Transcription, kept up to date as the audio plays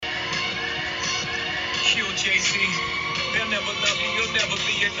Jay-Z. They'll never love you, you'll never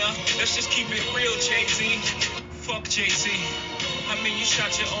be enough. Let's just keep it real, Jay-Z. Fuck Jay-Z. I mean, you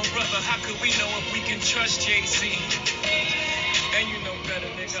shot your own brother. How could we know if we can trust Jay-Z? And you know better,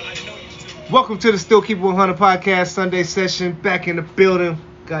 nigga. I know you do. Welcome to the Still Keep It 100 podcast Sunday session. Back in the building.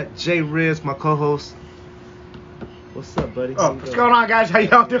 Got Jay Riz, my co-host. What's up, buddy? Oh, what's going on, guys? How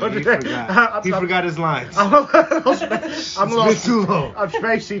y'all doing today? He forgot his lines. I'm a little too long. I'm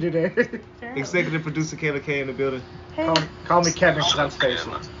spacey today. Executive producer Kayla K in the building. Hey. Call me Kevin because I'm spacey.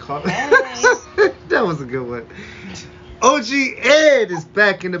 That was a good one. OG Ed is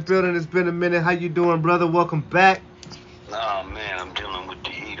back in the building. It's been a minute. How you doing, brother? Welcome back. Oh man, I'm dealing with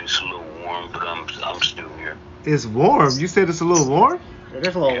the heat. It's a little warm, but I'm still here. It's warm. You said it's a little warm? It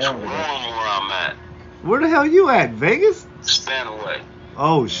is a little warm where today. I'm at. Where the hell you at? Vegas? Spanaway.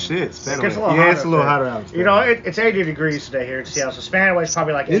 Oh shit, Spanaway. It's a little hotter out. You know, it's 80 degrees today here in Seattle. So Spanaway's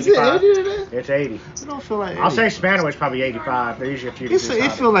probably like 85. Is it 80 today? It's 80. I don't feel like 80. I'll say Spanaway's probably 85. They're usually a few degrees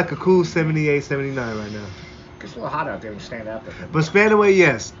It feels like a cool 78, 79 right now. It's a little hot out there when you stand out there. But Spanaway,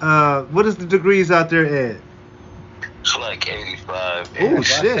 yes. What is the degrees out there, Ed? It's like 85. Oh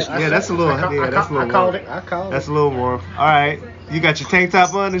shit! Yeah, that's a little. That's a little I called warm. it. I called That's it. a little warm. All right, you got your tank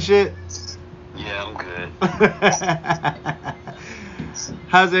top on and shit. Yeah, I'm good.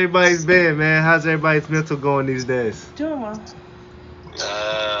 How's everybody's been, man? How's everybody's mental going these days? Doing well.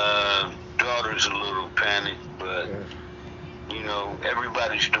 Daughter's a little panicked, but you know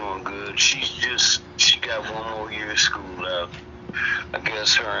everybody's doing good. She got one more year of school left. I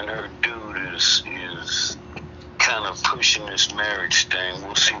guess her and her dude is kind of pushing this marriage thing.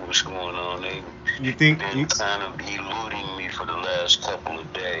 We'll see what's going on. You think been kind of eluding me for the last couple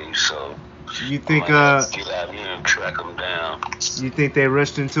of days, so you think get out here and track them down. You think they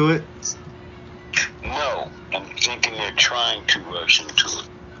rushed into it? No, I'm thinking they're trying to rush into it.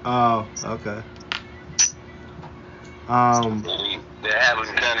 Oh, okay. They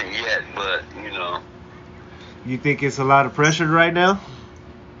haven't done it yet, but you know. You think it's a lot of pressure right now?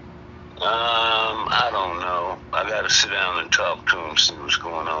 I don't know. I gotta sit down and talk to them, see what's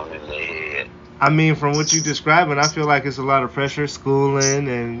going on in their head. I mean, from what you're describing, I feel like it's a lot of pressure, schooling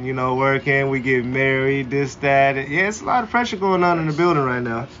and, working, we get married, this, that. Yeah, it's a lot of pressure going on in the building right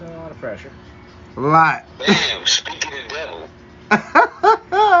now. That's a lot of pressure. A lot. Damn, speaking of the devil.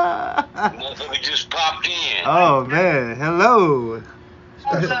 Motherfucker just popped in. Oh, man. Hello.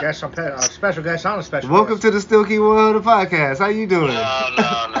 Special guest on a special Welcome guest. to the Still Keep 100 podcast. How you doing? No. Hell no.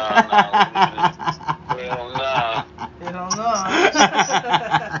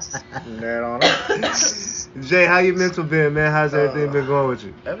 Jay, how your mental been, man? How's everything been going with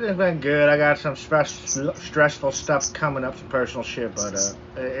you? Everything's been good. I got some stressful stuff coming up, some personal shit, but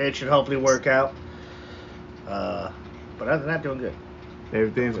it should hopefully work out. But other than that, doing good.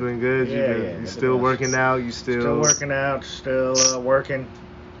 Everything's been good? You still working out? You still working out, still working.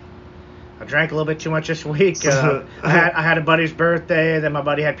 I drank a little bit too much this week. I had a buddy's birthday, then my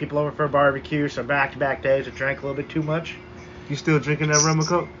buddy had people over for a barbecue, so back-to-back days I drank a little bit too much. You still drinking that rum and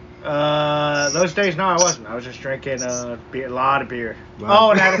coke? Those days, no, I wasn't. I was just drinking a lot of beer.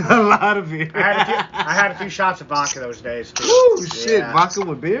 Wow. A lot of beer. I had a few shots of vodka those days, too. Ooh, shit. Yeah. Vodka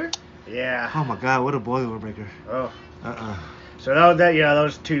with beer? Yeah. Oh, my God. What a boilermaker. Oh. So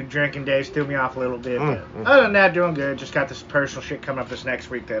those two drinking days threw me off a little bit. But other than that, doing good. Just got this personal shit coming up this next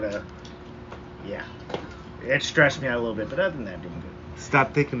week that, it stressed me out a little bit. But other than that, doing good.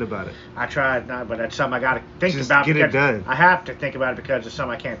 Stop thinking about it. I tried not, but that's something I got to think just about. Get it done. I have to think about it because it's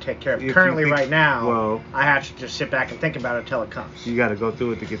something I can't take care of. If Currently, right now, well, I have to just sit back and think about it until it comes. You got to go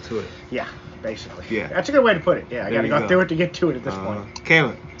through it to get to it. Yeah, basically. Yeah. That's a good way to put it. Yeah, I got to go through it to get to it at this point.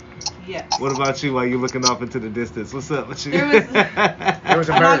 Kayla. Yes. What about you while you're looking off into the distance? What's up with you? There was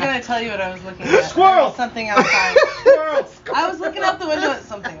a I'm not bird. going to tell you what I was looking at. Squirrel! Something outside. Squirrel! I was looking out the window at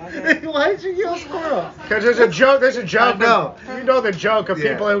something. Okay? Why did you yell squirrel? Because there's a joke. No. You know the joke of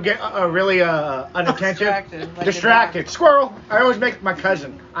people who get really unattentive. Distracted. Squirrel. I always make my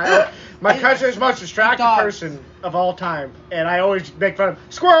cousin. My cousin is the most distracted person of all time, and I always make fun of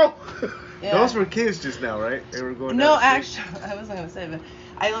squirrel. Yeah. Those were kids just now, right? They were going. No, actually, I wasn't gonna say, but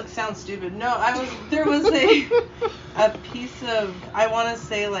sound stupid. No, there was a piece of, I want to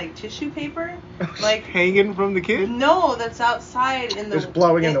say like tissue paper, like hanging from the kid. No, that's outside in the. It's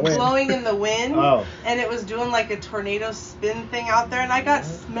blowing in the wind. Blowing in the wind. Oh. And it was doing like a tornado spin thing out there, and I got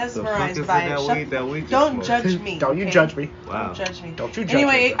mesmerized by it. Don't judge me. Don't you judge me. Wow. Don't judge me. Don't you judge me.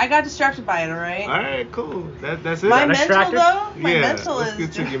 Anyway, I got distracted by it. All right. All right, cool. That's it. My mental distracted? though. My yeah, mental let's is.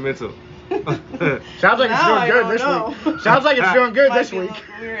 get to your mental. Sounds like it's doing good this week. Sounds like it's doing good this week.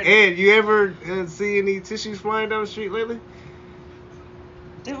 Ed, you ever see any tissues flying down the street lately?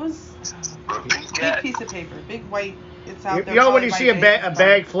 It was Repeat a big that. piece of paper, big white. It's out there. You know when probably you by see a Baker's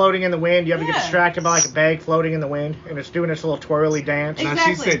bag floating in the wind, you ever get Yeah. distracted by like a bag floating in the wind, and it's doing this little twirly dance? Now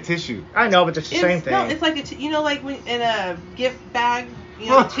she Exactly. said tissue. I know, but it's the same thing. No, it's like like when in a gift bag,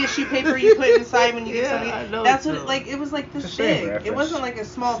 the tissue paper you put inside when you get Yeah, something. I know That's it's what it was like this It's the same big. reference. It wasn't like a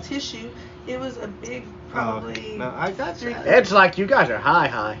small tissue. It was a big, probably. No, I got you. It's like you guys are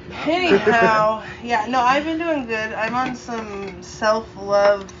high. Anyhow, yeah, no, I've been doing good. I'm on some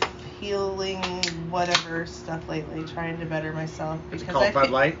self-love, healing, whatever stuff lately, trying to better myself. It's Because called Bud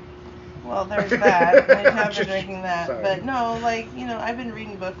Light. Well, there's that. I have been drinking that. Sorry. But no, I've been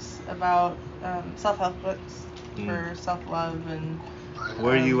reading books about self-help books for self-love and.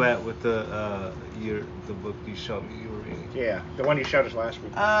 Where are you at with the book you showed me you were reading? Yeah, the one you showed us last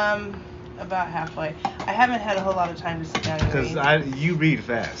week. About halfway. I haven't had a whole lot of time to sit down and read. Because you read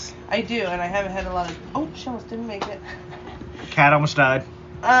fast. I do, and I haven't had a lot of. Oh, she almost didn't make it. Cat almost died.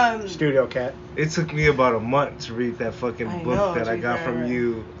 Um. Studio cat. It took me about a month to read that fucking I book know, that I to got be from fair.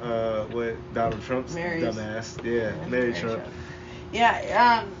 you with Donald Trump's Mary's. dumbass. Yeah, Mary Trump.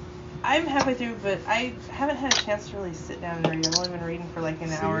 Yeah. I'm halfway through, but I haven't had a chance to really sit down and read. I've only been reading for like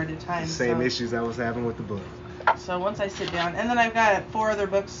an hour at a time. Same so. issues I was having with the book. So once I sit down, and then I've got 4 other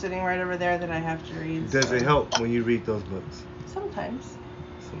books sitting right over there that I have to read. Does it help when you read those books? Sometimes.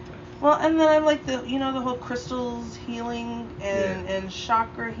 Sometimes. Well, and then I'm like the whole crystals healing and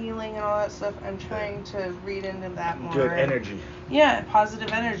chakra healing and all that stuff. I'm trying to read into that more. Good energy. Yeah, positive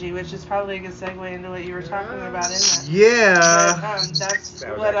energy, which is probably a good segue into what you were talking about in that. Yeah. But, that's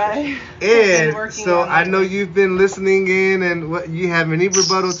That was what actually- I've been And working so on I know lately. you've been listening in, and what you have any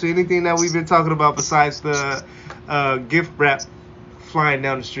rebuttal to anything that we've been talking about besides the gift wrap flying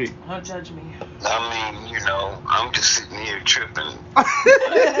down the street? Don't judge me. I mean, I'm just sitting here tripping.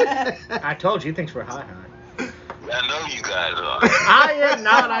 I told you, things were high. I know you guys are. I am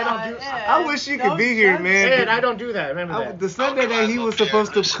not. I don't do. Ed, I wish you could don't be here, judge man. Ed, I don't do that. Remember that. The Sunday that he was I'm gonna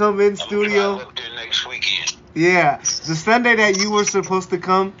supposed to drive come in I'm studio. gonna drive up there next weekend. Yeah, the Sunday that you were supposed to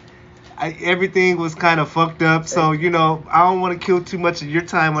come, everything was kind of fucked up. So I don't want to kill too much of your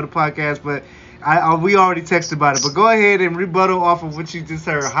time on the podcast, but we already texted about it. But go ahead and rebuttal off of what you just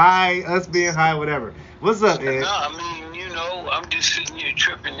heard. Hi, us being high, whatever. What's up, Ed? No, I mean, I'm just sitting here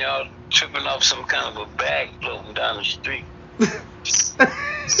tripping off some kind of a bag floating down the street. First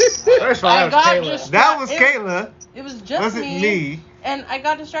of all, that was Kayla. That was Kayla. It was just Wasn't me. And I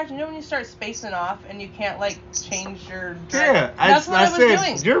got distracted. When you start spacing off and you can't change your. Yeah, That's what I was said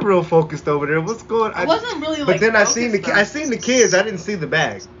doing. you're real focused over there. What's going? I wasn't really But then I focused, seen though. I seen the kids. I didn't see the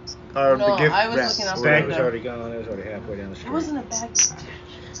bag. Or No, the gift I was wrap. looking out The the bag window. was already gone. It was already halfway down the street. It wasn't a bag.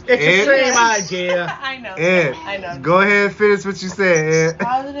 It's the Ed? same idea. I know. Ed, I know. go ahead and finish what you said, Ed.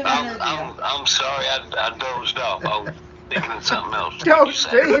 Positive energy. I'm sorry, I dozed off. I was thinking of something else. Yo, You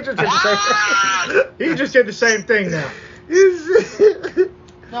said- he just did the same. He just did the same thing now.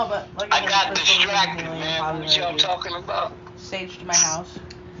 No, but like I got crystals and distracted, healing, man. positive What y'all energy. talking about? Staged my house.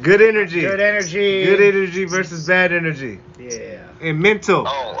 Good energy. Good energy. Good energy versus bad energy. Yeah. And mental.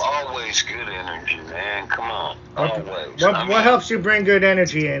 Oh, always good energy, man. Come on. Always. What helps you bring good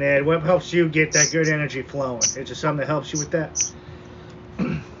energy in, Ed? What helps you get that good energy flowing? Is there something that helps you with that?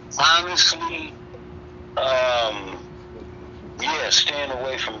 Honestly, staying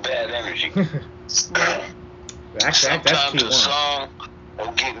away from bad energy. That's Sometimes key a one. song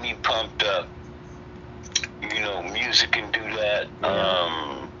will get me pumped up. Music can do that.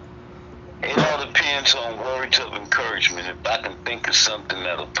 It all depends on words of encouragement. If I can think of something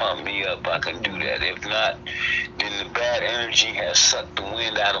that'll pump me up, I can do that. If not, then the bad energy has sucked the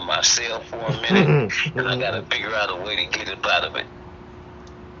wind out of my sail for a minute, and I gotta figure out a way to get up out of it.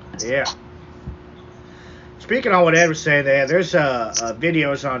 Yeah. Speaking on what Ed was saying there's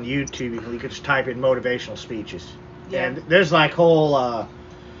videos on YouTube. You can just type in motivational speeches. Yeah. And there's whole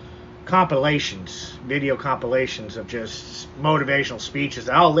compilations, video compilations of just motivational speeches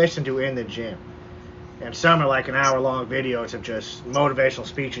that I'll listen to in the gym. And some are an hour-long videos of just motivational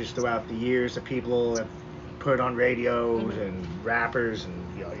speeches throughout the years that people have put on radios and rappers and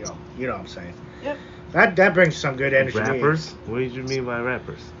you know what I'm saying. Yep. That brings some good energy. Rappers? What did you mean by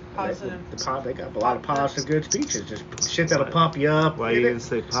rappers? Positive. They got a lot of positive good speeches. Just shit that'll pump you up. Why you didn't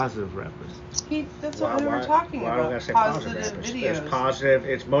say positive rappers? That's what we were talking why about. don't I say Positive rappers? videos. There's positive.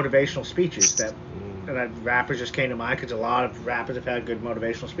 It's motivational speeches that rappers just came to mind because a lot of rappers have had good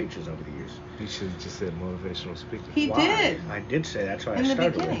motivational speeches over the years. You should have just said motivational speaker. He Why? did. I did say that's why In I the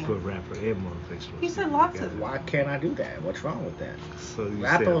started beginning. Put rapper and motivational. He said speaker lots together. of Why can't I do that? What's wrong with that? So you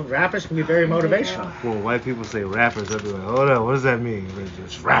said, Rappers can be very motivational. when white people say rappers, I'll be like, hold on, what does that mean?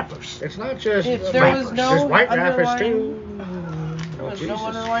 It's rappers. It's not just If there was rappers. no There's white rappers underlying- too. There's no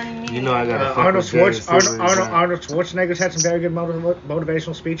one reminding me. You know I gotta fuck Arnold, with Jay and see what he's got. Arnold Schwarzenegger's had some very good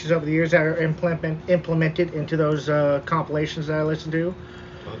motivational speeches over the years that are implemented into those compilations that I listen to.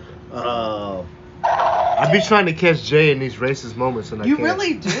 I be trying to catch Jay in these racist moments, and I You can't.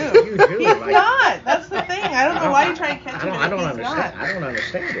 really do. You do. He's like, not. That's the thing. I don't know why you try to catch him. I don't He's understand. not. I don't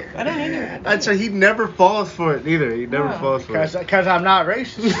understand it. I don't either. That's he never falls for it either. He never No. falls for it. Because I'm not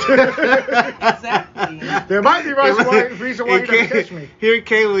racist. Exactly. There might be a reason why you don't catch me. Here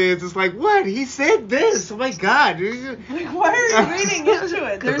Kayla is just like, what? He said this. Oh my god. Like, why are you reading into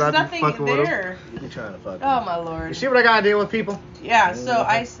it? There's I be nothing fucking with him. there. You're trying to fuck Oh me. my You lord. see what I gotta deal with, people? Yeah, so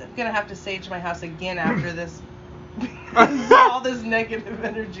I'm gonna have to sage my house again after this. All this negative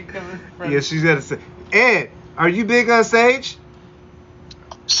energy coming from. Yeah, she's gotta say. Ed, are you big on sage?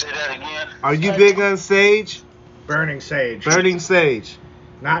 Say that again. Are you big on sage? Burning sage. Burning sage.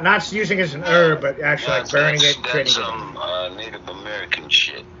 Not using it as an herb, but actually like burning it and creating That's some Native American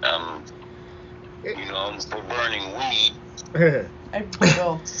shit. I'm for burning weed. it. I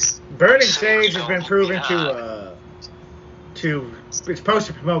will. Burning sage has been proven to it's supposed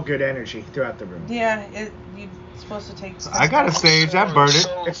to promote good energy throughout the room. Yeah, you're supposed to take. I got a sage. I burn it.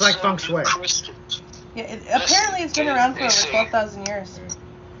 It's like feng shui. Yeah, apparently it's been around for over 12,000 years.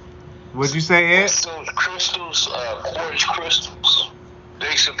 What'd you say, Ed? Those crystals, quartz crystals,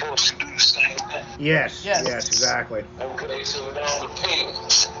 they supposed to do the same thing. Yes, Yes. exactly. Okay, so it all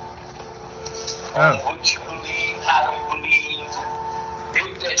depends Oh. on what you believe, how you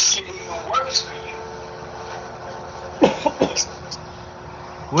believe, if that shit even works for you.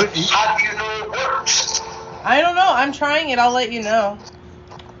 What? How do you know it works? I don't know. I'm trying it. I'll let you know.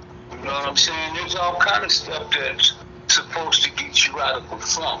 You know what I'm saying? There's all kind of stuff that's supposed to get you out of a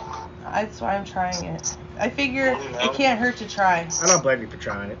funk. That's why I'm trying it. I figure it can't hurt to try. I don't blame you for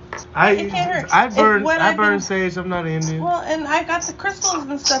trying it. It can't hurt. I burn What I I've burn been- sage. I'm not an Indian. Well, and I got the crystals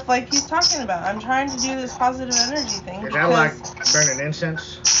and stuff like he's talking about. I'm trying to do this positive energy thing. Is that like because burning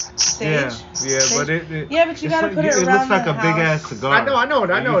incense? sage. Yeah, Sage. but it Yeah, but you it's gotta like- put it It around looks like the a big ass house. cigar. I know And what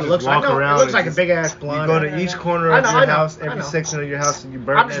you it just looks like. walk I know, around it looks and like a just- big ass You blunt. go to each corner I of know, your I know, house, I every know. section of your house, and you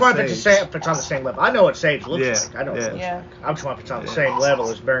burn I just that wanted to sage. say if it's on the same level. I know what sage looks Yeah, like. I know what it looks yeah. like. I just want if it's on the same level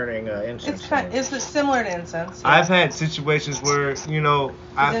as burning incense. It's similar to incense. Yeah. I've had situations where I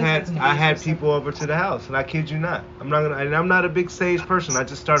incense can be had used for people over to the house, and I kid you not, I'm not a big sage person. I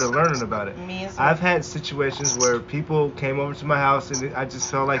just started learning about it. Me as well. I've had situations where people came over to my house, and I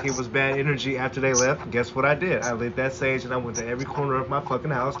just felt like it was bad energy after they left. Guess what I did? I lit that sage, and I went to every corner of my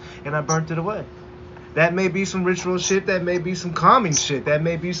fucking house, and I burnt it away. That may be some ritual shit. That may be some calming shit. That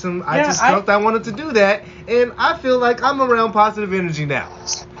may be some. I just felt I wanted to do that, and I feel like I'm around positive energy now.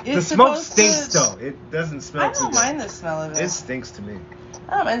 The It's smoke supposed stinks to- though. It doesn't smell I too don't good. mind the smell of it. It stinks to me.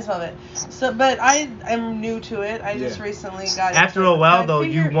 I don't mind the smell of it. So, but I am new to it. I just Yeah. recently got. After into a it. while I though,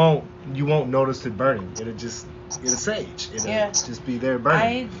 figured- you won't notice it burning. It'll sage. It'll just be there burning.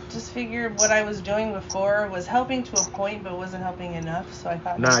 I just figured what I was doing before was helping to a point, but wasn't helping enough. So I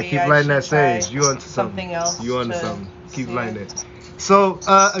thought Nah, maybe keep I lighting should that try sage. You onto something. else. You onto to something. Keep see. lighting it. So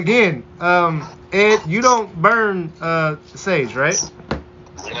again, Ed, you don't burn sage, right?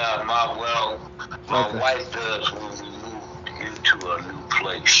 Yeah, my Okay. wife does when we move into a new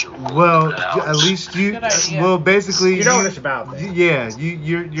place. She'll go Well, to the house. at least you. Good idea. Well, basically, You know what it's about then. Yeah,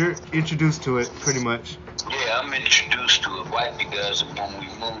 you're introduced to it pretty much. Yeah, I'm introduced to it. Wifey does it when we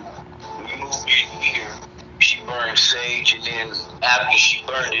move. We moved in here. She burned sage, and then after she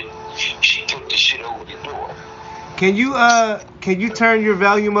burned it, she took the shit over the door. Can you turn your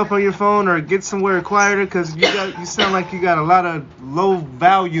volume up on your phone or get somewhere quieter? Cause you sound like you got a lot of low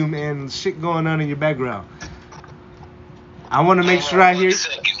volume and shit going on in your background. I want to make sure I hear.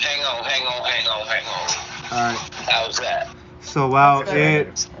 Hang on. Alright. How's that? So while That's better.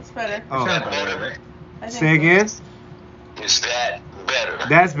 Ed. That's better. Oh, Is that better? I think say so. again. Is that better?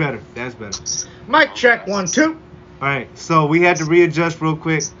 That's better. That's better. Mic check 1 2. All right. So we had to readjust real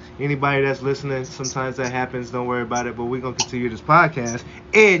quick. Anybody that's listening, sometimes that happens. Don't worry about it. But we're gonna continue this podcast.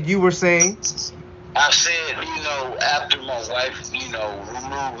 Ed, you were saying. I said, after my wife, we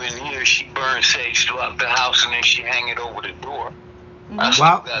move in here, she burns sage throughout the house and then she hang it over the door. I still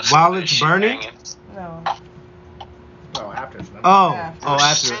got some While of that it's shit burning? hanging. No. Oh, after it's done. Oh, After. oh, The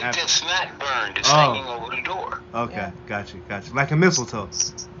after. shit that's not burned is Oh. hanging over the door. Okay, Yeah. got you. Like a mistletoe.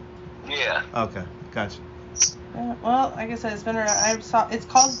 Yeah. Okay, got you. Yeah, well, like I said, it's been around.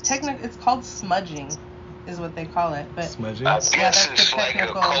 It's called smudging, is what they call it. But Smudging. I that's guess the it's like a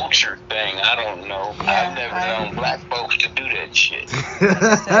technical- culture thing. I don't know. Yeah, I've never known black folks to do that shit. like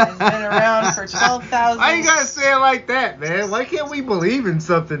I said, it's been around for 12,000. Why you gotta say it like that, man? Why can't we believe in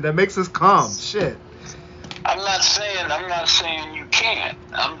something that makes us calm? Shit. I'm not saying you can't.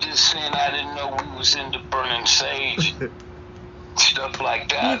 I'm just saying I didn't know we was into burning sage, stuff like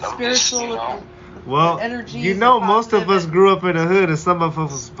that. Being I'm just, spiritual with Well, energies you know, and most of us positive grew up in the hood, and some of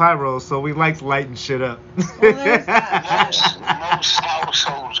us was pyro, so we liked lighting shit up. Well, there's that. most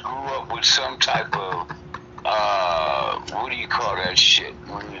households grew up with some type of what do you call that shit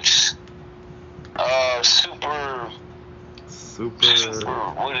when it's super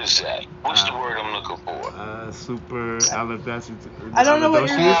what is that? What's the word I'm looking for? Super I don't know what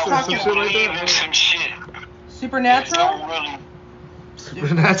you're talking You about. believe in some shit. Supernatural? Don't really.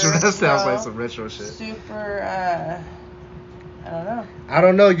 Supernatural. That sounds like some retro shit. Super, I don't know. I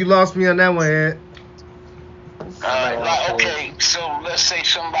don't know. You lost me on that one, Ed. Okay, so let's say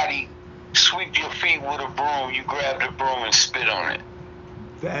somebody sweep your feet with a broom. You grab the broom and spit on it.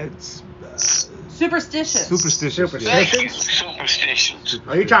 That's superstitious. Thank you. Superstitions.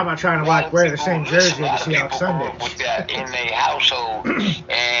 Are you talking about trying to like wear the same jersey to see out Sunday? With that in their household,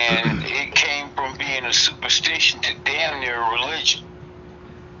 and it came from being a superstition to damn near a religion.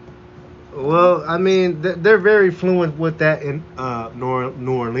 Well, I mean, they're very fluent with that in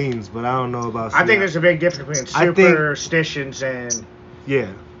New Orleans, but I don't know about. I think there's a big difference between superstitions and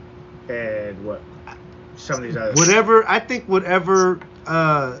what some of these other. Whatever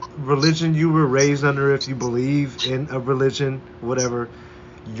religion you were raised under, if you believe in a religion, whatever,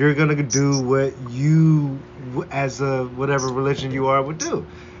 you're gonna do what you, as a whatever religion you are, would do.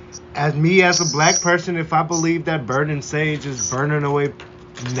 As a black person, if I believe that burning sage is burning away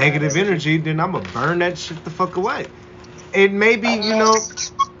negative energy, then I'm gonna burn that shit the fuck away. It may be,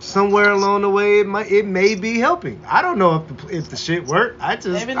 somewhere along the way, it may be helping. I don't know if the shit worked. I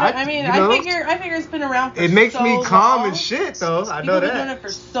figure it's been around for it makes so me calm long. And shit, though. I People know that. People been doing it for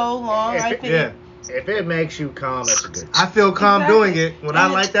so long. If it makes you calm, that's a good thing. I feel calm doing it. When I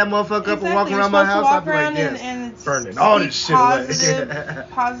light that motherfucker up and walk around my house, I'll be like, yes, burning all this shit away.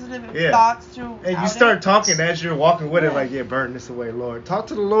 Positive thoughts through. And you start talking as you're walking with it, like, burn this away, Lord. Talk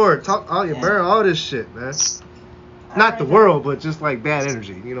to the Lord. Burn all this shit, man. Not the world, but just like bad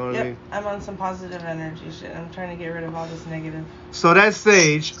energy. You know what I mean? I'm on some positive energy shit. I'm trying to get rid of all this negative. So that's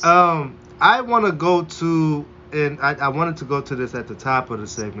sage. I want to go to, and I wanted to go to this at the top of the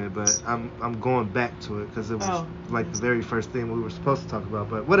segment, but I'm going back to it because it was like the very first thing we were supposed to talk about.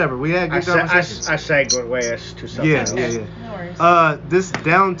 But whatever, we had good conversation. I segued away as to something. Yeah. No worries. This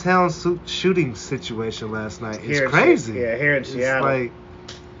downtown shooting situation last night is crazy. Here in Seattle. It's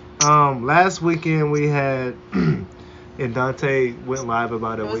like, last weekend we had. And Dante went live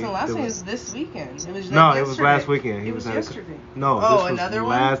about it. It wasn't last week. It was this weekend. It was it was last weekend. It was yesterday. Another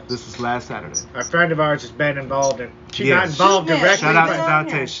one. This was last Saturday. A friend of ours has been involved in. She's not involved directly. Shout out to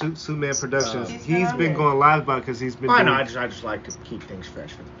Dante, Suitman Productions. He's been going live about it because he's been. I know. I just like to keep things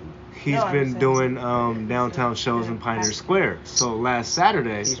fresh for the people. He's been doing downtown shows in Pioneer Square. So last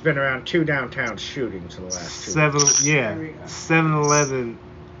Saturday. He's been around 2 downtown shootings in the last 2 months. 7-Eleven.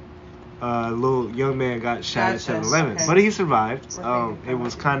 Little young man got shot at 7-Eleven, but he survived. It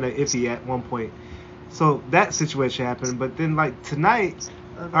was kind of iffy at one point, so that situation happened. But then, like tonight,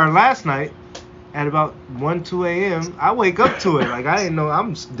 or last night, at about 1-2 a.m., I wake up to it. Like I didn't know.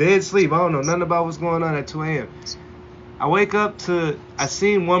 I'm dead asleep. I don't know nothing about what's going on at 2 a.m. I wake up to. I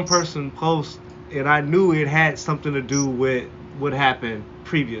seen one person post, and I knew it had something to do with what happened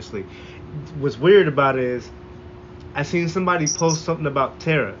previously. What's weird about it is, I seen somebody post something about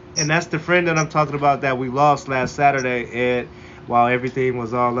Tara, and that's the friend that I'm talking about that we lost last Saturday, and while everything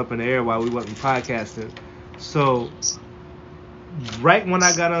was all up in the air while we wasn't podcasting. So right when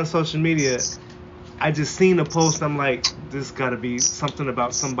I got on social media, I just seen a post. I'm like, this gotta be something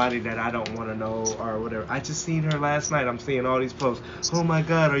about somebody that I don't want to know or whatever. I just seen her last night. I'm seeing all these posts. Oh my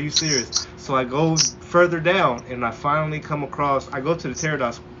God, are you serious? So I go further down, and I finally come across. I go to the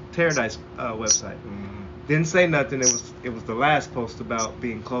Paradise website. Didn't say nothing. It was the last post about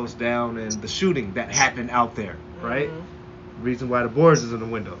being closed down and the shooting that happened out there, right? Reason why the boards is in the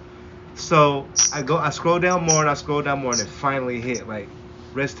window. So I scroll down more, and it finally hit, like,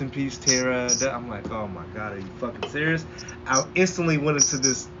 rest in peace, Tara. I'm like, oh my God, are you fucking serious? I instantly went into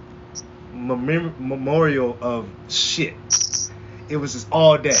this memorial of shit. It was just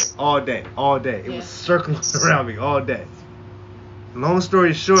all day. It was circling around me all day. Long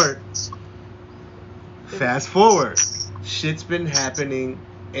story short, fast forward, shit's been happening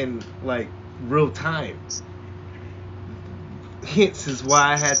in like real time. Hence is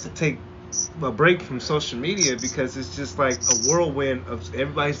why I had to take a break from social media, because it's just like a whirlwind of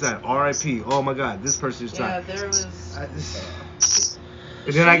everybody's dying. R.I.P. Oh my God, this person is dying. Yeah, there was.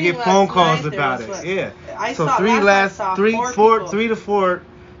 And then I get phone calls about it. Yeah. So 3 to 4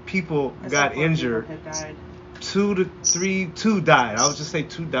 people got injured. two died. I would just say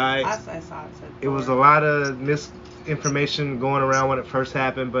 2 died. Last I saw it said It was a 4. lot of misinformation going around when it first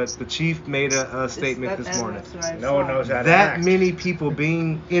happened, but the chief made a statement this morning. No one knows how to That act. many people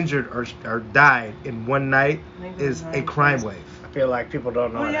being injured or died in one night I think it was is a 9. crime wave. I feel like people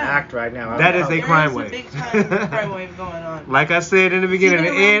don't know how to act right now. That is a crime There wave. is a big time crime wave going on. Like I said in the beginning,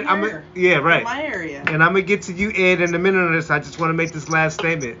 Even Ed, around right. In my area. And I'm gonna get to you, Ed, in a minute on this. I just want to make this last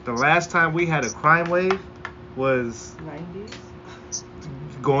statement. The last time we had a crime wave was 90s?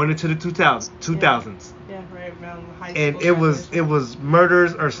 going into the 2000s. Yeah, right around high school. And it was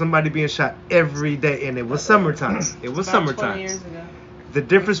murders or somebody being shot every day, and it was summertime. It was About summertime. 20 years ago. The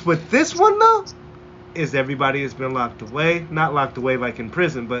difference with this one though is everybody has been locked away, not locked away like in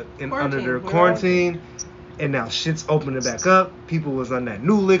prison, but under their quarantine. And now shit's opening back up. People was on that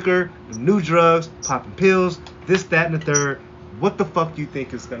new liquor, the new drugs, popping pills, this, that, and the third. What the fuck you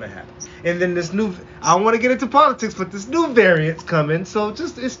think is gonna happen? And then this new, I don't want to get into politics, but this new variant's coming. So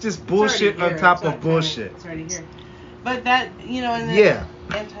it's just bullshit on top of bullshit. It's already here. But that, and then Yeah.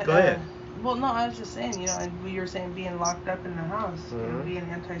 Go ahead. Well, no, I was just saying, and you were saying being locked up in the house Mhm. and being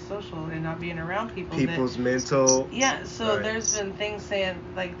antisocial and not being around people. People's mental. Yeah, so Right. there's been things saying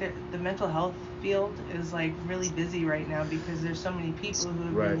like the mental health field is like really busy right now because there's so many people who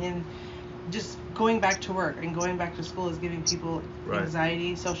have Right. been in just going back to work and going back to school is giving people Right.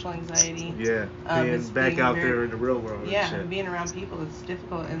 anxiety, social anxiety. Yeah, It's being back being out very- there in the real world. Yeah, and shit. being around people is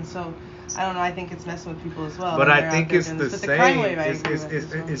difficult, and so I don't know. I think it's messing with people as well. But and I they're think out there it's doing the this. But the crime same. wave, I agree with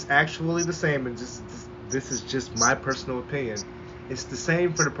as well. It's actually the same, and just this is just my personal opinion. It's the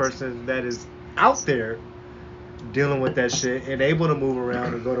same for the person that is out there dealing with that shit and able to move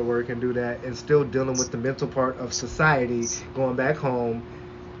around and go to work and do that, and still dealing with the mental part of society, going back home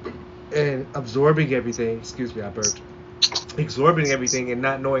and absorbing everything. Excuse me, I burped. Absorbing everything and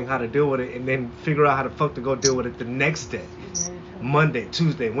not knowing how to deal with it, and then figure out how the fuck to go deal with it the next day. Monday,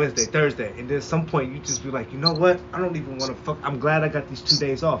 Tuesday, Wednesday, Thursday, and then at some point you just be like, you know what? I don't even want to fuck. I'm glad I got these 2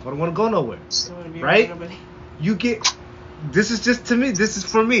 days off. I don't want to go nowhere. Don't wanna be Right? around nobody. You get. This is just to me. This is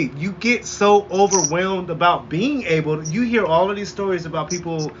for me. You get so overwhelmed about being able. You hear all of these stories about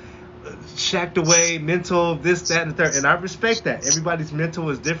people shacked away, mental, this, that, and the third, and I respect that. Everybody's mental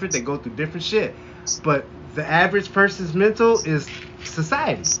is different. They go through different shit, but the average person's mental is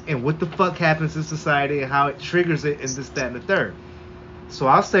society and what the fuck happens in society and how it triggers it and this, that, and the third. So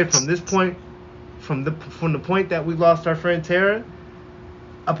I'll say from this point, from the point that we lost our friend Tara,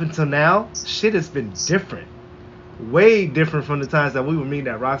 up until now, shit has been different. Way different from the times that we were meeting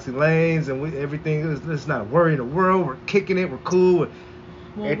at Roxy Lanes and everything. It's not a worry in the world. We're kicking it. We're cool.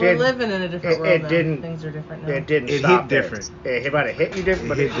 Well, we're living in a different world now. Things are different now. It didn't It stop hit there. different. It might have hit you different, It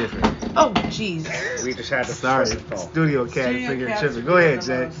but hit different. Oh, jeez. we just had to Sorry, slip and fall. studio cat Studio figure cats tripping. are Go ahead, in the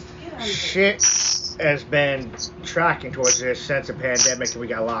Jay. house. Get out of here. Shit has been tracking towards this since the pandemic and we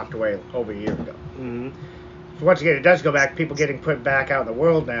got locked away over a year ago. Mm-hmm. So once again, it does go back. People getting put back out in the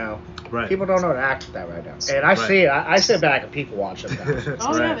world now. Right. People don't know how to act with that right now. And I see it. I sit back and people watch sometimes.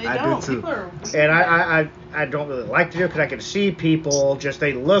 Oh, yeah, Right, they I do don't. too. People are. And I don't really like to do it because I can see people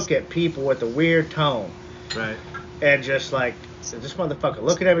they look at people with a weird tone Right. and just like, is this motherfucker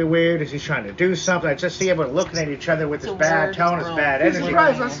looking at me weird? Is he trying to do something? I just see everyone looking at each other with It's this a bad weird tone, this world. bad It's energy.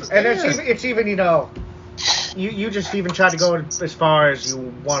 right. And it's even you just even try to go as far as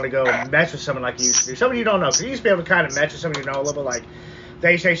you want to go mess with someone like you used to do. Someone you don't know. Because you used to be able to kind of mess with someone you know a little bit like.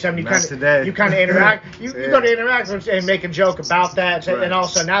 They say something, Not today. you kind of interact. You Yeah. go to interact and make a joke about that, Right. and all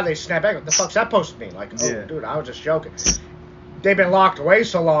of a sudden now they snap back. What the fuck's that supposed to mean? Like, oh, Yeah. dude, I was just joking. They've been locked away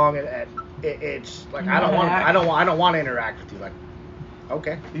so long, and it's like I don't want to interact with you. Like,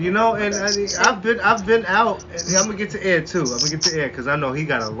 okay. You know, and I've been out. And I'm gonna get to Ed too. I'm gonna get to Ed because I know he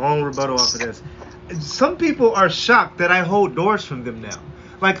got a long rebuttal off of this. Some people are shocked that I hold doors from them now.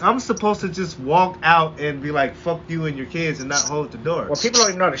 Like I'm supposed to just walk out and be like, "Fuck you and your kids," and not hold the door. Well, people don't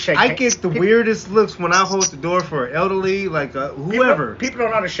even know how to shake. I hands. get the weirdest looks when I hold the door for an elderly, like whoever. People don't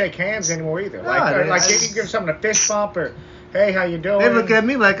know how to shake hands anymore either. No, Like they- you can give someone a fist bump or, hey, how you doing? They look at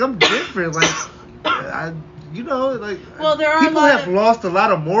me like I'm different. Like, Well, there are a people lot have of- lost a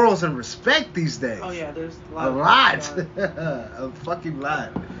lot of morals and respect these days. Oh yeah, there's A of lot. going on. A fucking lot.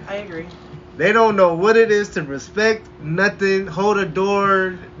 I agree. They don't know what it is to respect nothing, hold a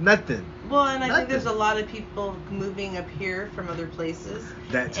door, nothing. Well, and I Nothing. think there's a lot of people moving up here from other places.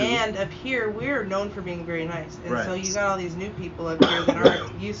 That too. And up here, we're known for being very nice. And Right. so you got all these new people up here that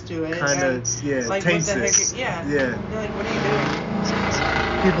aren't used to it. Kinda, and yeah, like, taints what the it. heck? Yeah. Yeah. They're like, what are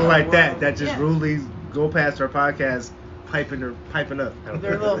you doing? People like that just Yeah. rudely go past our podcast piping up.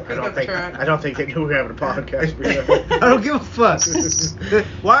 Their little I don't pickup think truck. I don't think they knew we were having a podcast. I don't give a fuck.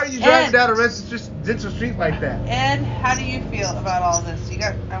 Why are you driving Ed. down a residential street like that? Ed, how do you feel about all this?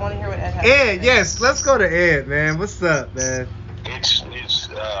 I want to hear what Ed has. Ed, to say. yes, let's go to Ed, man. What's up, man? It's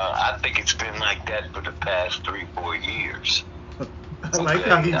I think it's been like that for the past 3-4 years. I like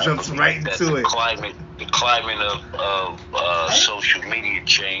how he jumps right That into the it. climate of social media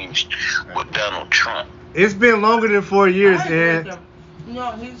changed with Donald Trump. It's been longer than 4 years, I agree with Ed. him.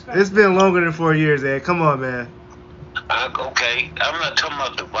 No, he's got It's been longer than 4 years, Ed. Come on, man. Okay, I'm not talking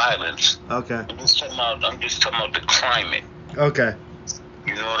about the violence. Okay. I'm just talking about the climate. Okay.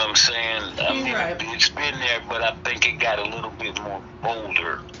 You know what I'm saying? I He's mean, right. it's been there, but I think it got a little bit more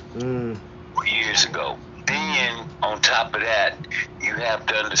bolder years ago. Then, on top of that, you have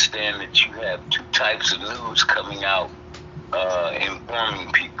to understand that you have two types of news coming out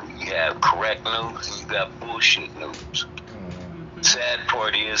informing people. You have correct news and you got bullshit news. Sad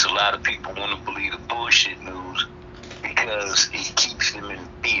part is a lot of people want to believe the bullshit news because it keeps them in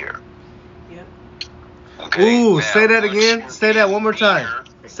fear. Yep. Okay? Ooh, Now, say that once again. you're Say that in one more time.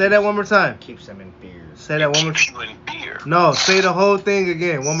 fear, Say that one more time. Keeps them in fear. Say that one more keeps time. you in fear. No, say the whole thing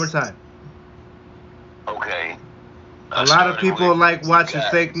again. One more time. Okay. A lot of people like watching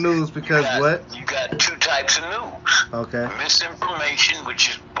fake news because you got, what? You got two types of news. Okay. Misinformation, which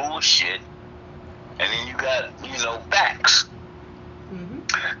is bullshit, and then you got, facts.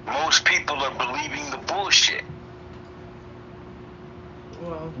 Mm-hmm. Most people are believing the bullshit.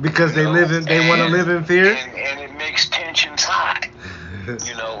 Well, because they want to live in fear. And it makes tensions high.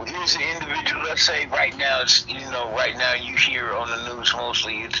 Here's an individual. Let's say right now you hear on the news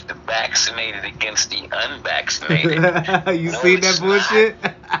mostly it's the vaccinated against the unvaccinated. You see that bullshit?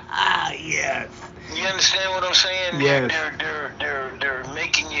 Yes. You understand what I'm saying? Yes. They're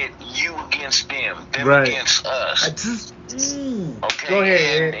making it you against them right. against us. Okay. Go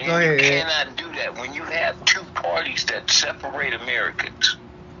ahead. And Go ahead. You cannot do that when you have two parties that separate Americans,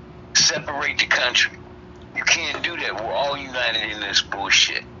 separate the country. You can't do that. We're all united in this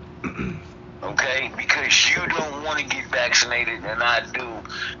bullshit. Okay? Because you don't want to get vaccinated and I do.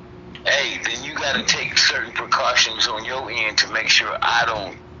 Hey, then you got to take certain precautions on your end to make sure I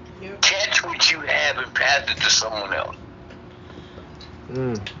don't catch what you have and pass it to someone else.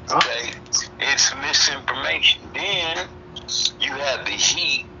 Okay? It's misinformation. Then you have the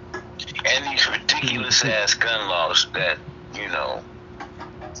heat and these ridiculous ass gun laws that,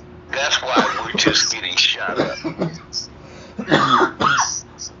 that's why we're just getting shot up.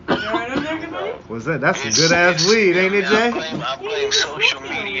 What's that? That's some good ass weed, ain't it, Jay? I blame social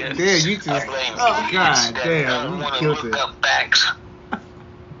media. Yeah, you just. I blame God that damn, you want to killed look it. up facts.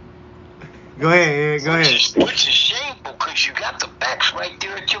 Go ahead, Ed. Go ahead. Which is shameful because you got the facts right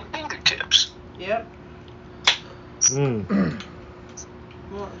there at your fingertips. Yep.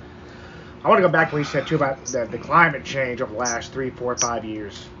 I want to go back to what you said too about the climate change over the last 3, 4, 5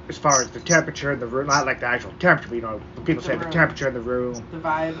 years. As far as the temperature in the room, not like the actual temperature, but people say the temperature in the room. The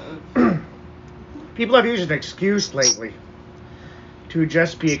vibe of. People have used an excuse lately to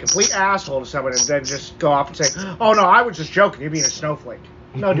just be a complete asshole to someone and then just go off and say, "Oh no, I was just joking. You're being a snowflake."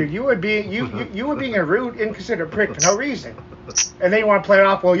 No, dude, you were being a rude, inconsiderate prick for no reason. And then you want to play it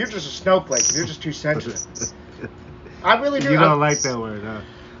off. Well, you're just a snowflake. You're just too sensitive. I really do. You don't like that word, huh?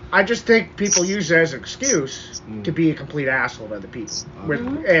 I just think people use it as an excuse to be a complete asshole to other people.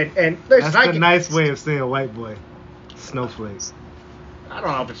 And listen, that's the nice way of saying white boy. Snowflake. I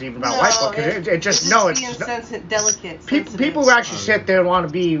don't know if it's even about white boy. It's being delicate. People who actually sit there and want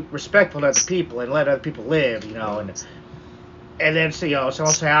to be respectful to other people and let other people live, and then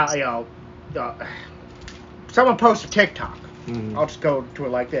someone say, someone posts a TikTok. I'll just go to it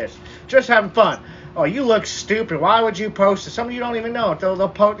like this. Just having fun. Oh, you look stupid. Why would you post it? Some of you don't even know it. They'll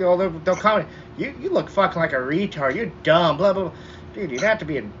post. They'll comment. You look fucking like a retard. You're dumb. Blah blah blah. Dude, you didn't have to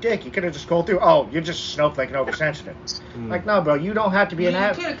be a dick. You could have just scrolled through. Oh, you're just a snowflake and oversensitive. Like, no, bro. You don't have to be an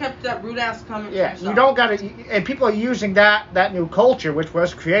ass. You could have kept that rude ass comment. Yeah, you don't gotta. And people are using that new culture, which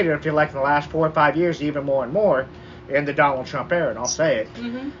was created, I feel like, in the last 4 or 5 years, even more and more, in the Donald Trump era. And I'll say it.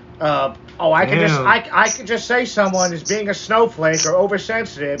 I could just say someone is being a snowflake or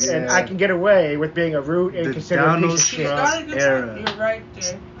oversensitive, and I can get away with being a rude, inconsiderate piece of shit. Era. You're right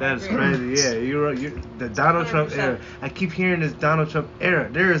there. That's crazy. Yeah, you're the Donald 100%. Trump era. I keep hearing this Donald Trump era.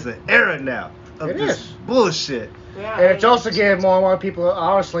 There is an era now of this bullshit. Yeah, and it's also giving more and more people,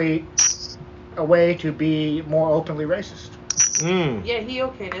 honestly, a way to be more openly racist. Yeah, he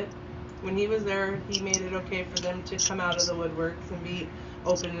okayed it. When he was there, he made it okay for them to come out of the woodworks and be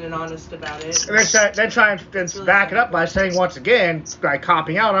open and honest about it. And then try and back it up by saying once again, by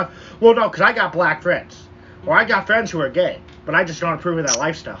copying out, well, no, because I got black friends. Or I got friends who are gay, but I just don't approve of that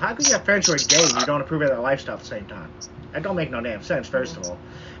lifestyle. How can you have friends who are gay and you don't approve of that lifestyle at the same time? That don't make no damn sense, first of all.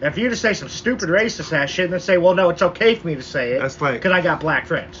 And for you to say some stupid racist ass shit and then say, well, no, it's okay for me to say it That's like, because I got black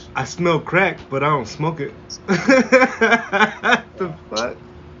friends. I smell crack, but I don't smoke it. The fuck?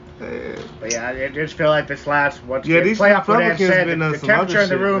 Yeah. But yeah, I just feel like this last Yeah, these playoff what Ed Republicans said, been on the some temperature other in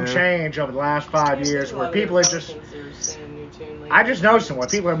the shit, room man. changed over the last 5 years where people are just... I I just noticed where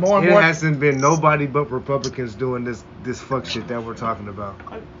people are more and It more... hasn't been nobody but Republicans doing this fuck shit that we're talking about.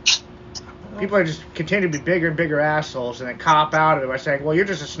 People are just continue to be bigger and bigger assholes and then cop out of it by saying, well, you're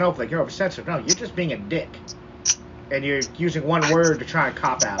just a snowflake, you're oversensitive. No, you're just being a dick. And you're using one word to try and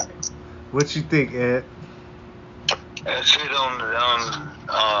cop out of it. What you think, Ed? That's it on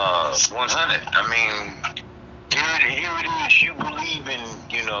 100. I mean, here it is. You believe in,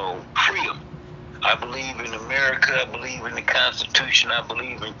 freedom. I believe in America. I believe in the Constitution. I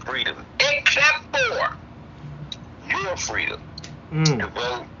believe in freedom. Except for your freedom to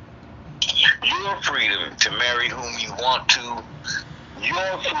vote, your freedom to marry whom you want to,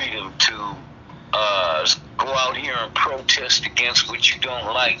 your freedom to go out here and protest against what you don't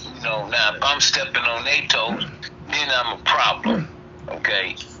like. Now if I'm stepping on their toes, then I'm a problem.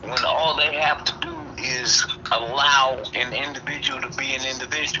 Okay? When all they have to do is allow an individual to be an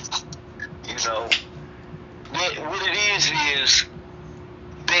individual. What it is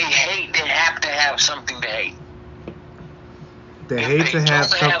they have to have something to hate. They If hate they to have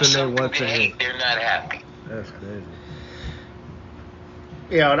don't something they want to hate. They're not happy. That's crazy.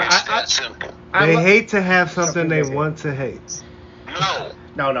 Yeah, and It's that simple. They hate to have something they want to hate. No.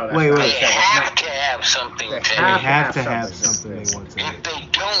 No, that's Wait, not wait. They it. have to have something They to They hate. have to have something they want to If hate. they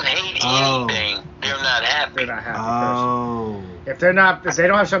don't hate Oh. anything, they're not happy. They're not happy. Oh, If they don't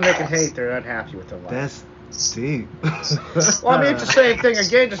have something they can hate, they're unhappy with their life. that's deep. Well, I mean, it's the same thing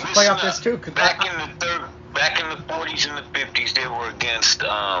again. Just to play off this too. Cause Back in the 40s and the 50s, they were against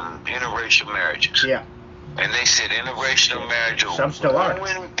interracial marriages. yeah, And they said interracial marriage will Some still are.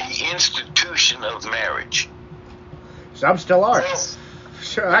 ruin the institution of marriage. some still are. Well,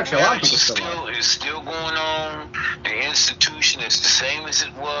 Sure, actually, a lot of marriage people still are. is still going on. The institution is the same as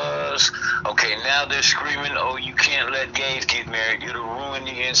it was. Okay, now they're screaming, oh, you can't let gays get married. It'll ruin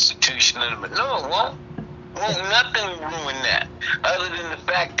the institution. But no, it won't. Won't nothing ruin that. Other than the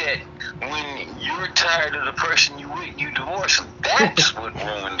fact that when you're tired of the person you with, you divorce them. That's what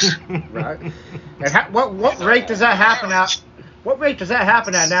ruins. Right. And what rate does that happen at? What rate does that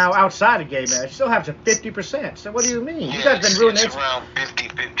happen at now outside of gay marriage? It still happens at 50%. So what do you mean? You guys have been ruining it's around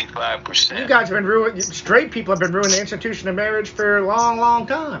 50-55%. You guys have been ruining. Straight people have been ruining the institution of marriage for a long, long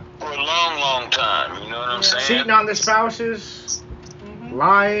time. For a long, long time. You know what I'm saying? Cheating on their spouses,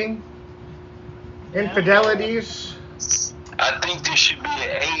 lying, infidelities. I think there should be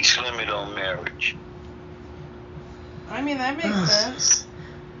an age limit on marriage. I mean, that makes sense.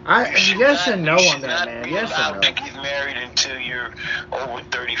 Yes and no You on should that, not man. be Yes allowed and to no. get married until you're over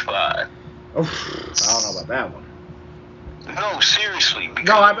 35. Oof, I don't know about that one. No, seriously.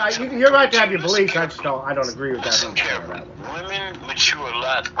 No, you're right to have your beliefs. I don't agree with that. Listen on carefully. that one. Women mature a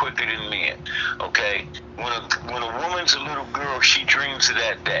lot quicker than men. Okay, when a woman's a little girl, she dreams of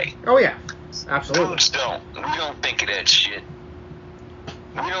that day. Oh yeah, absolutely. Dudes don't. We don't think of that shit.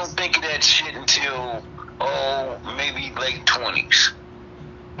 We don't think of that shit until maybe late 20s.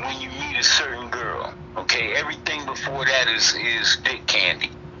 When you meet a certain girl, okay, everything before that is dick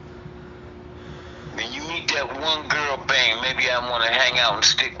candy. When you meet that one girl, bang, maybe I want to hang out and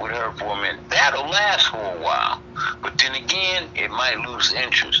stick with her for a minute. That'll last for a while. But then again, it might lose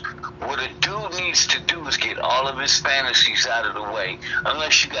interest. What a dude needs to do is get all of his fantasies out of the way,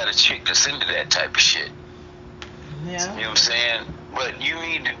 unless you got a chick that's into that type of shit. Yeah. You know what I'm saying? But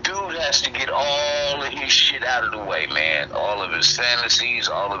the dude has to get all of his shit out of the way, man. All of his fantasies,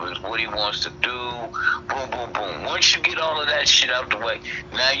 all of his what he wants to do. Boom, boom, boom. Once you get all of that shit out the way,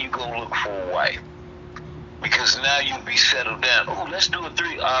 now you go look for a wife. Because now you'll be settled down. Oh, let's do a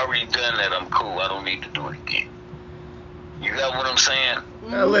 3. I already done that. I'm cool. I don't need to do it again. You got what I'm saying?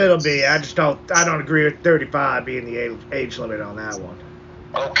 A little bit. I don't agree with 35 being the age limit on that one.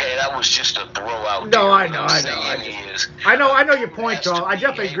 Okay, that was just a throw out. No, there. I What know, I'm I know. saying is, I know your point, has to Joel. I be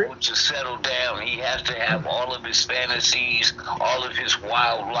definitely agree. able to settle down. He has to have all of his fantasies, all of his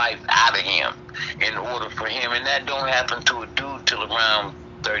wild life out of him in order for him. And that don't happen to a dude till around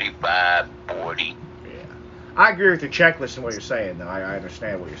 35, 40. Yeah. I agree with your checklist and what you're saying, though. I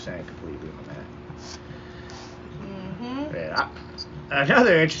understand what you're saying completely on that. Mm-hmm. Yeah.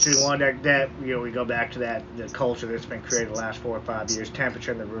 Another interesting one that we go back to the culture that's been created the last 4 or 5 years,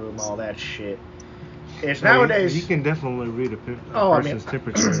 temperature in the room, all that shit. It's nowadays. You can definitely read a Oh, I person's mean-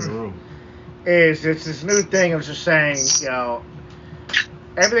 temperature in the room. is it's this new thing of just saying, you know,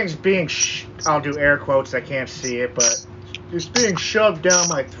 everything's being, I'll do air quotes, I can't see it, but it's being shoved down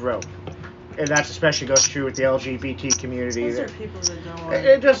my throat. And that's especially goes true with the LGBT community. Those are people that don't want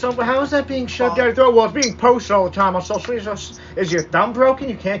It just, how is that being shoved down your throat? Well, it's being posted all the time on social media. Is your thumb broken?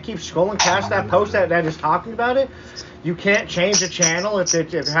 You can't keep scrolling past that post that is talking about it? You can't change the channel if there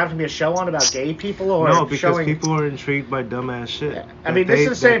happens to be a show on about gay people or no, because people are intrigued by dumbass shit. Yeah. I mean, this is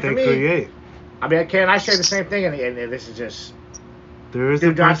the same for me. Create. I mean, can I say the same thing? And this is just... There is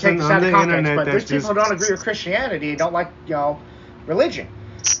a person on the internet but there's people who don't agree with Christianity and don't like, you know, religion.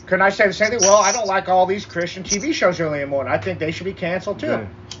 Couldn't I say the same thing? Well, I don't like all these Christian TV shows early in the morning. I think they should be canceled too. Yeah.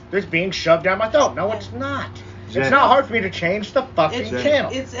 It's being shoved down my throat. No, it's not. Yeah. It's not hard for me to change the fucking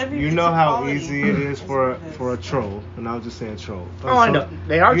channel. You know how easy it is for a troll, and I was just saying troll. I know.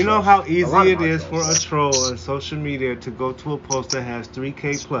 They are. You know how easy it is for a troll on social media to go to a post that has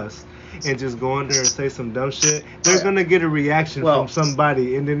 3K plus and just go in there and say some dumb shit. They're gonna get a reaction from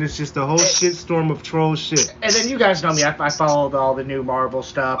somebody, and then it's just a whole shitstorm of troll shit. And then you guys know me. I followed all the new Marvel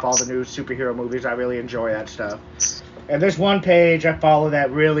stuff, all the new superhero movies. I really enjoy that stuff. And there's one page I follow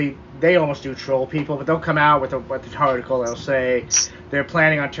that really, they almost do troll people, but they'll come out with an article. They'll say they're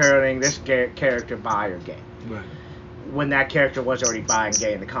planning on turning this character bi or gay. Right. When that character was already bi and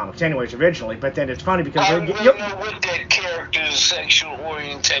gay in the comics anyways originally. But then it's funny because... I don't know what that character's sexual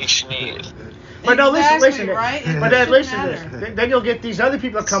orientation is. But no, listen. Right? But then listen to this. Then you'll get these other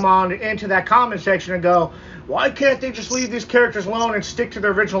people that come on into that comment section and go, why can't they just leave these characters alone and stick to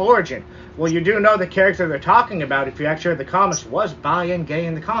their original origin? Well, you do know the character they're talking about, if you actually read the comics, was bi and gay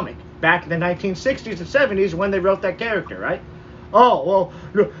in the comic. Back in the 1960s and 70s when they wrote that character, right? Oh,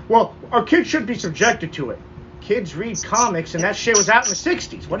 well, our kids should be subjected to it. Kids read comics, and that shit was out in the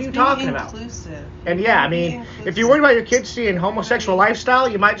 60s. What are you talking about? And yeah, I mean, if you're worried about your kids seeing homosexual lifestyle,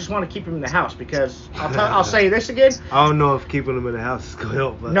 you might just want to keep them in the house, because I'll say this again. I don't know if keeping them in the house is going to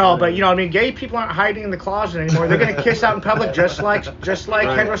help. No, but you know what I mean? Gay people aren't hiding in the closet anymore. They're going to kiss out in public just like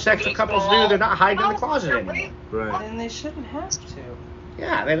heterosexual couples do. They're not hiding in the closet anymore. Right. And they shouldn't have to.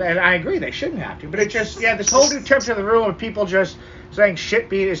 Yeah, and I agree, they shouldn't have to. But it's just, this whole new temperature of the room of people just saying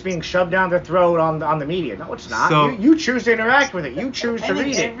shit is being shoved down their throat on the media. No, it's not. So, you choose to interact with it. You choose to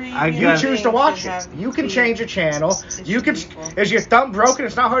read it. You choose to watch it. You can change a channel. You can. Is your thumb broken?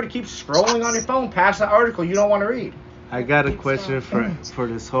 It's not hard to keep scrolling on your phone past the article you don't want to read. I got a question for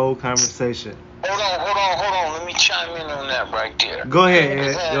this whole conversation. Hold on. Let me chime in on that right there. Go ahead,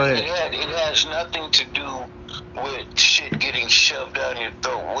 Ed. Go ahead. It has nothing to do with shit getting shoved down your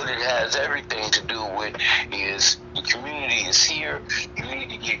throat. What it has everything to do with is the community is here. You need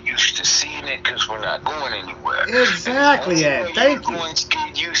to get used to seeing it because we're not going anywhere. Exactly, Ed. Thank you. You're going to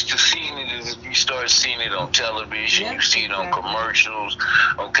get used to seeing it is if you start seeing it on television, you see it on commercials,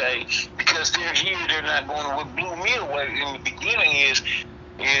 okay? Because they're here, they're not going. What blew me away in the beginning is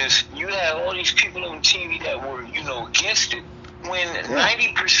you had all these people on TV that were, against it. When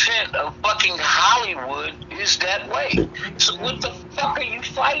 90% of fucking Hollywood is that way. So what the fuck are you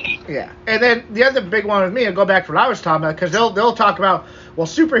fighting? Yeah. And then the other big one with me, I'll go back to what I was talking about, because they'll talk about, well,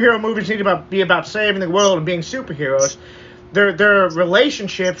 superhero movies need to be about saving the world and being superheroes. Their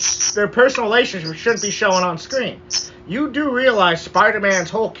relationships, their personal relationships shouldn't be showing on screen. You do realize Spider-Man's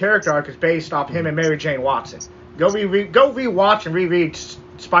whole character arc is based off him and Mary Jane Watson. Go rewatch and reread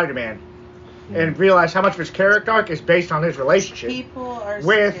Spider-Man. And realize how much of his character arc is based on his relationship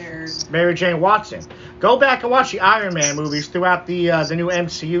with Mary Jane Watson. Go back and watch the Iron Man movies throughout the new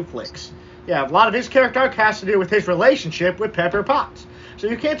MCU flicks. Yeah, a lot of his character arc has to do with his relationship with Pepper Potts. So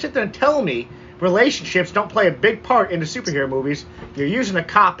you can't sit there and tell me relationships don't play a big part in the superhero movies. You're using a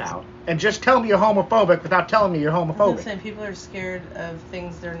cop-out. And just tell me you're homophobic without telling me you're homophobic. I'm saying people are scared of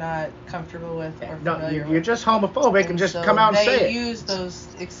things they're not comfortable with or familiar you're just homophobic and just come out and say it. They use those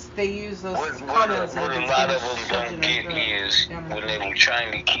comments. What a lot of them don't get is when they were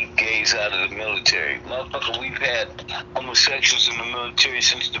trying to keep gays out of the military. Motherfucker, we've had homosexuals in the military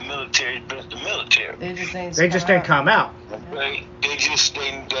since the military's been the military. They just didn't come out. They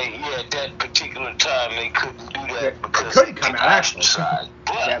at that particular time they couldn't do that because they couldn't come out actually.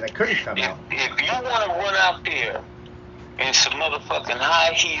 But they couldn't come out. If you want to run out there in some motherfucking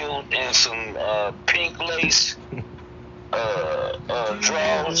high heeled and some pink lace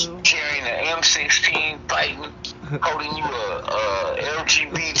drawers, carrying an M16, fighting, holding you a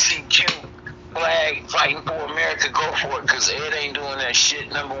LGBTQ flag, fighting for America, go for it, because Ed ain't doing that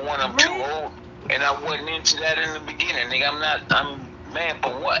shit. Number one, I'm too old, and I wasn't into that in the beginning. Nigga, I'm man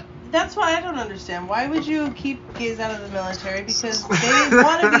for what? That's why I don't understand. Why would you keep gays out of the military? Because they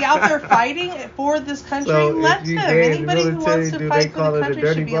want to be out there fighting for this country. So let them. Anybody who wants to fight for the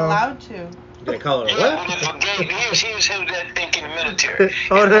country should be allowed to. They call it a Yeah, what? but if a gay, here's who that think in the military.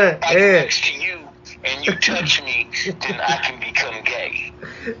 Hold on, If I'm Ed. next to you and you touch me, then I can become gay.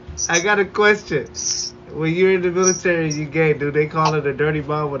 I got a question. When you're in the military and you gay, do they call it a dirty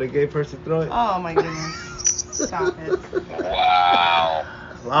bomb when a gay person throw it? Oh my goodness. Stop it. Wow.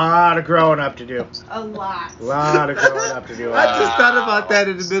 A lot of growing up to do. A lot. A lot of growing up to do. I just thought about that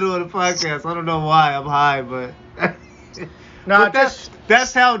in the middle of the podcast. I don't know why I'm high, but No, but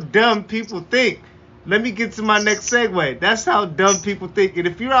that's how dumb people think. Let me get to my next segue. That's how dumb people think. And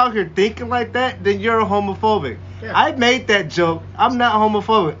if you're out here thinking like that, then you're homophobic. Yeah. I made that joke. I'm not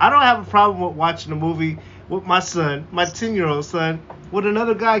homophobic. I don't have a problem with watching a movie with my son, my 10-year-old son, with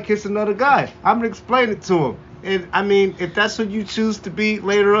another guy kiss another guy. I'm going to explain it to him. And I mean, if that's what you choose to be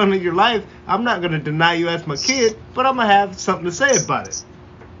later on in your life, I'm not going to deny you as my kid, but I'm going to have something to say about it.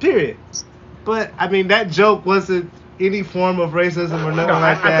 Period. But I mean, that joke wasn't any form of racism or nothing No,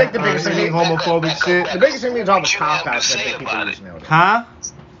 like I that. think the biggest or any thing- homophobic shit. The biggest thing is all the What you cop have outs to that say people about use it? nowadays. Huh?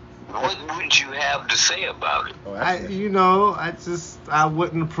 What would you have to say about it? Oh, that's I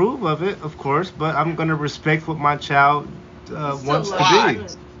wouldn't approve of it, of course, but I'm gonna respect what my child wants to Why? be.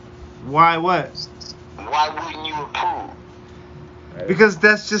 Why what? Why wouldn't you approve? Because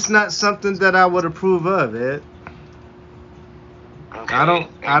that's just not something that I would approve of, Ed. Okay. I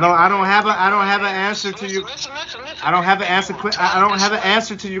don't have an answer to you. Listen. I don't have an answer. I don't have an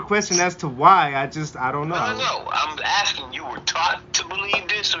answer to your question as to why. I don't know. No. I'm asking, you were taught to believe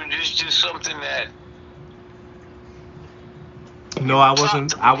this, or this just something that? No, I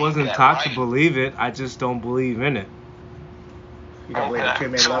wasn't that, taught right? to believe it. I just don't believe in it. You don't believe the two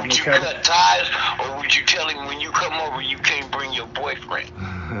men So loving would each you other? cut ties, or would you tell him when you come over you can't bring your boyfriend?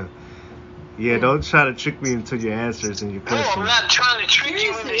 Yeah, don't try to trick me into your answers and your No, questions. I'm not trying to trick you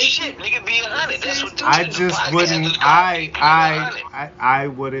into Seriously, shit. Nigga, be 100. That's what this I is. just The podcast wouldn't. is called People Be 100. I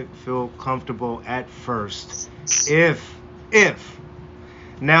wouldn't feel comfortable at first. If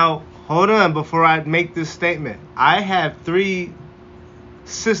now hold on before I make this statement. I have 3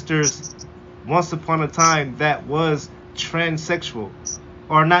 sisters. Once upon a time, that was transsexual,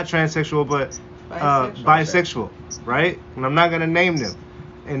 or not transsexual, but bisexual, right? And I'm not gonna name them,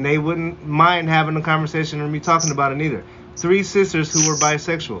 and they wouldn't mind having a conversation or me talking about it either. 3 sisters who were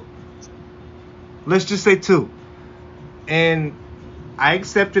bisexual. Let's just say 2. And I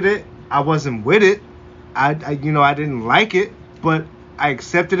accepted it. I wasn't with it. I didn't like it, but I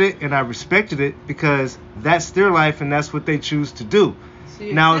accepted it and I respected it because that's their life and that's what they choose to do. So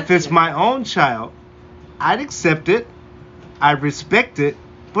you Now, if accepted it's it. my own child, I'd accept it. I respect it,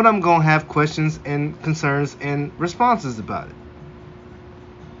 but I'm going to have questions and concerns and responses about it.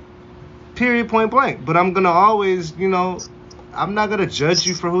 Period, point blank. But I'm going to always, I'm not going to judge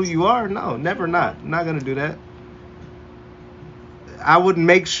you for who you are. No, never not. I'm not going to do that. I would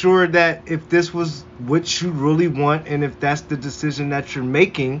make sure that if this was what you really want and if that's the decision that you're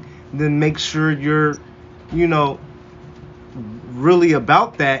making, then make sure you're, really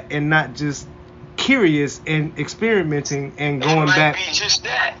about that and not just curious and experimenting and going back. It might be just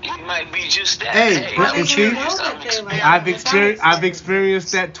that. It might be just that. Hey, but How you did see, you know that they like I've it?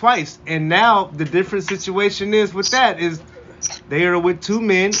 experienced that twice, and now the different situation is with that is they are with 2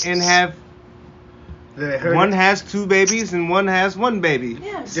 men and have one has 2 babies and one has 1 baby.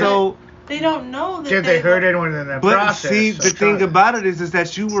 Yeah, So. they don't know that. Did they hurt anyone in that But process? see, So the thing try- about it is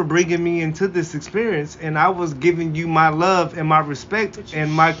that you were bringing me into this experience, and I was giving you my love and my respect But you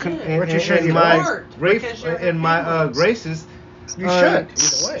and my should. But you should, and you my weren't, grace because you're and my feelings. graces. You should,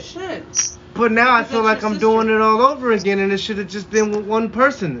 either way. Should. But now I Because feel that's like I'm your doing sister. it all over again, and it should have just been with one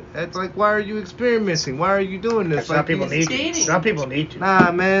person. It's like, why are you experimenting? Why are you doing this? Some Like, people he's need to. dating. Some people need to.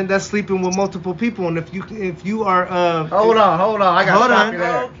 nah, man, that's sleeping with multiple people, and if you are Hold on. I gotta Hold stop on. you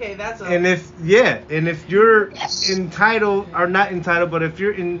there. Okay, that's a. And if you're entitled or not entitled, but if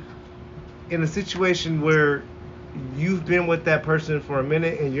you're in a situation where you've been with that person for a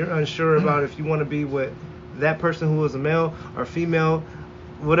minute and you're unsure about if you want to be with that person who is a male or female,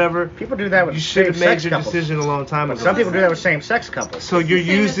 whatever, People do that with you should have made same-sex your couples. decision a long time But ago. some people do that with same-sex couples. So you're It's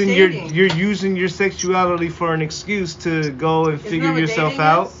the same as dating. you're using your sexuality for an excuse to go and Isn't figure that what yourself dating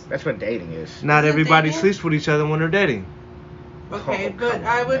out. is? That's what dating is. Not Isn't everybody dating? sleeps with each other when they're dating. Okay, Oh, but come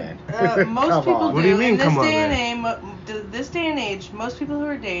I on, would. man. Most Come people on. do. What do you mean, In this come on, day man? this day and age, most people who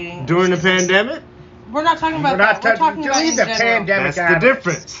are dating During the pandemic, We're not talking about We're not that. We're talking touching. about Leave in the general. pandemic That's out the of it.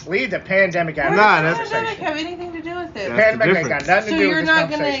 difference. Leave the pandemic out of Nah, this that's- Why does the pandemic conversation. have anything to do with it? The That's pandemic the ain't got difference. nothing So to do you're with this not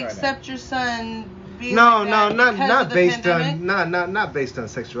gonna conversation right now. accept your son being No, like no, that not because not of the based pandemic? on not based on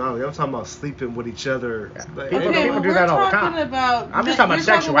sexuality. I'm talking about sleeping with each other. Yeah. Like, People- Okay, do we're that all the talking time. about. I'm just talking about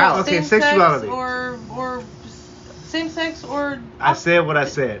you're sexuality. Okay, same-sex sexuality. or Same sex or... I said what I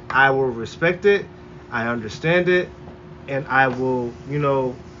said. I will respect it. I understand it. And I will,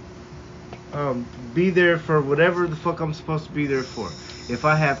 be there for whatever the fuck I'm supposed to be there for. If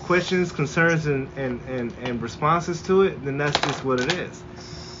I have questions, concerns, and responses to it, then that's just what it is.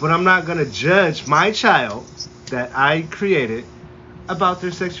 But I'm not going to judge my child that I created about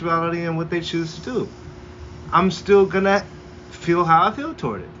their sexuality and what they choose to do. I'm still going to feel how I feel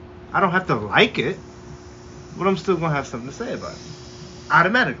toward it. I don't have to like it, but I'm still going to have something to say about it.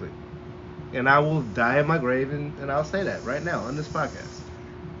 Automatically. And I will die in my grave, and I'll say that right now on this podcast.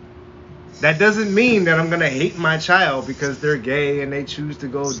 That doesn't mean that I'm going to hate my child because they're gay and they choose to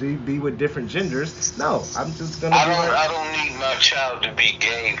go be with different genders. No, I'm just going to I don't need my child to be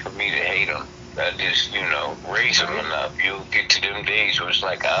gay for me to hate him. I just, raise him enough. You'll get to them days where it's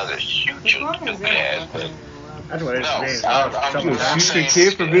like, I'll just shoot your stupid ass. But That's what it is. I'm shoot your saying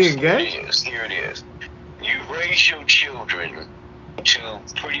kid for being gay? Here it is. You raise your children to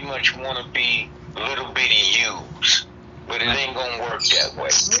pretty much want to be little bitty yous. But it ain't going to work that way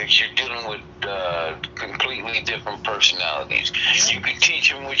because you're dealing with completely different personalities. You can teach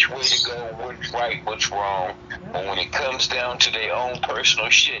them which way to go, what's right, what's wrong. But when it comes down to their own personal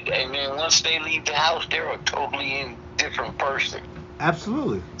shit, hey man, once they leave the house, they're a totally different person.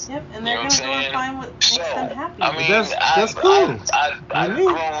 Absolutely. Yep, and they're going to go and find what makes them happy. I mean, that's cool. I've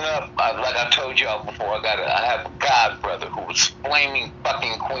grown up, like I told y'all before, I have a godbrother who was flaming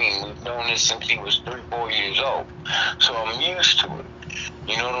fucking queen. We've known this since he was 3-4 years old. So I'm used to it.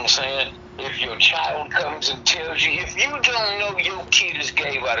 You know what I'm saying? If your child comes and tells you, if you don't know your kid is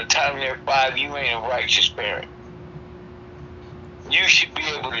gay by the time they're 5, you ain't a righteous parent. You should be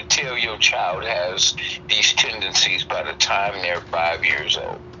able to tell your child has these tendencies by the time they're 5 years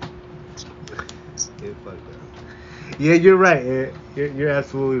old. Yeah, you're right, Ed. You're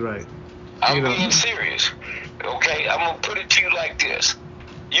absolutely right. I'm being serious. Okay, I'm gonna put it to you like this: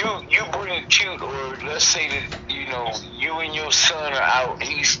 you bring a cute, or let's say that you and your son are out.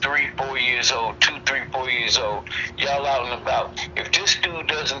 He's 3-4 years old, 2-3-4 years old. Y'all out and about. If this dude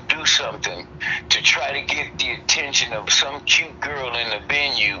doesn't do something to try to get the attention of some cute girl in the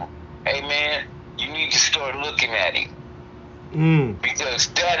venue, hey man, you need to start looking at him. Because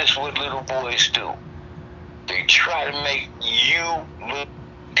that is what little boys do. They try to make you look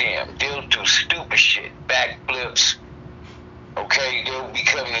damn. They'll do stupid shit, backflips. Okay, they'll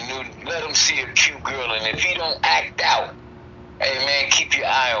become the new. Let them see a cute girl, and if he don't act out, hey man, keep your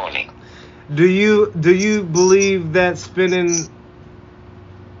eye on him. Do you believe that spending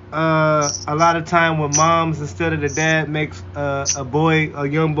a lot of time with moms instead of the dad makes a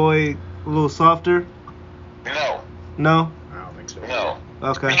young boy a little softer? No. No? I don't think so. No.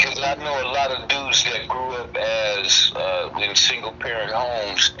 Okay. Because I know a lot of dudes that grew up as in single parent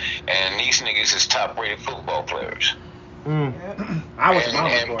homes, and these niggas is top rated football players. I was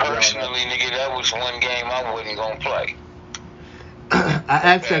and personally, nigga, that was one game I wasn't gonna play. I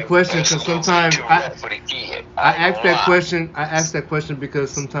asked that question because sometimes I ask that question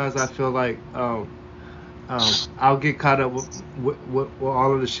because sometimes I feel like I'll get caught up with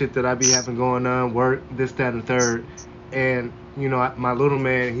all of the shit that I be having going on, work, this, that, and the third, and my little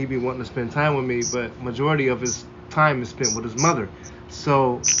man, he be wanting to spend time with me, but majority of his time is spent with his mother.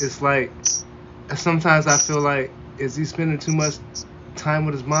 So it's like sometimes I feel like, is he spending too much time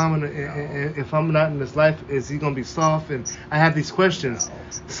with his mom, and if I'm not in his life, is he gonna be soft? And I have these questions,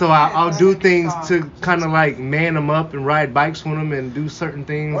 so I'll do things to kind of like man him up and ride bikes with him and do certain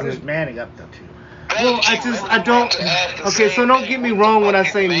things. What is manning up to? Well, I don't. Okay, so don't get me wrong when I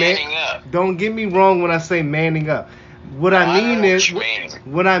say don't get me wrong when I say manning up. What I mean is,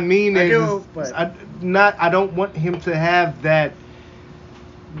 I don't want him to have that.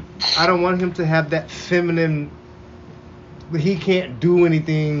 I don't want him to have that feminine. He can't do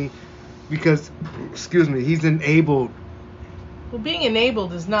anything because, he's enabled. Well, being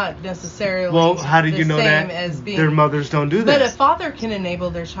enabled is not necessarily how do you know that as being, their mothers don't do that? But a father can enable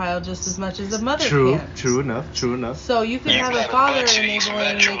their child just as much as a mother can. True enough. So you can have a father enabling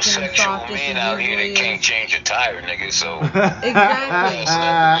and making him soft just as easily can't change a tire, nigga. So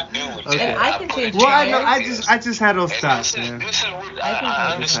exactly. Okay. And I can change. Well, I know. I just had those thoughts, man. This is what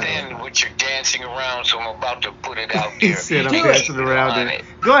I understand what you're dancing around, so I'm about to put it out there. He said I'm dancing around it.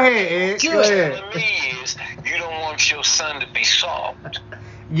 Go ahead, Ed. Go ahead. What me is, you don't want your son to be soft.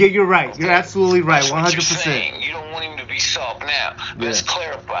 Yeah, you're right. You're absolutely right. 100%. You don't want him to be soft. Now, let's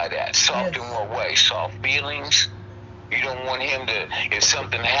clarify that. Soft in what way? Soft feelings? You don't want him to, if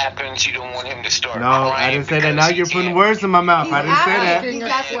something happens, you don't want him to start crying. I didn't say that. Now you're putting words in my mouth. I didn't say that. He's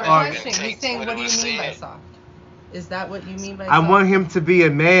asking a question. He's saying, what do you mean by soft? Is that what you mean by soft? I want him to be a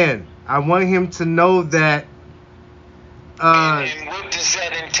man. I want him to know that And what does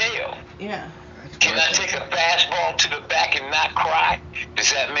that entail? Yeah. Can I take a fastball to the back and not cry?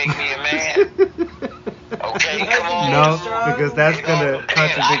 Does that make me a man? Okay, come on. No, because that's gonna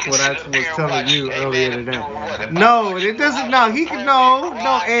contradict what I was telling you earlier today. No, it doesn't. No, he can. No,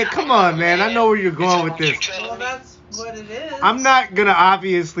 Ed, come on, man. I know where you're going with this. Well, that's what it is. I'm not gonna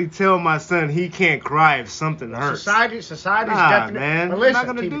obviously tell my son he can't cry if something hurts. Society's man. But listen, I'm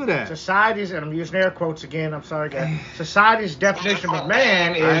not gonna do that. Society's, and I'm using air quotes again. I'm sorry, guys. Society's definition of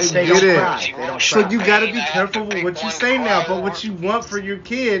man I is they get don't it. cry. They don't So cry. you gotta be careful with what you say now. But what you want for your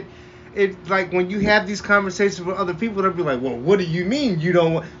kid, it's like when you have these conversations with other people, they'll be like, "Well, what do you mean you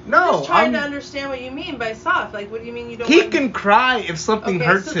don't want?" No, just trying to understand what you mean by soft. Like, what do you mean you don't? He want can cry if something Okay,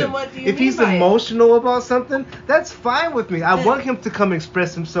 hurts so him. then what do you If mean he's by it? emotional about something, that's fine with me. I Then- want him to come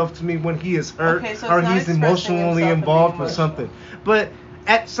express himself to me when he is hurt Okay, so or it's not he's expressing emotionally himself and involved being with emotional. something. But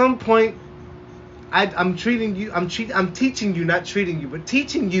at some point, I'm teaching you, not treating you, but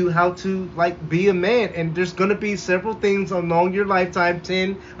teaching you how to like be a man. And there's gonna be several things along your lifetime,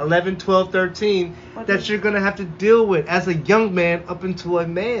 10, 11, 12, 13, that you're gonna have to deal with as a young man up into a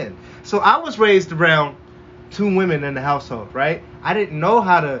man. So I was raised around 2 women in the household, right? I didn't know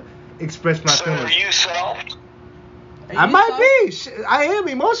how to express my So are feelings. you soft? Are I you might soft? be. I am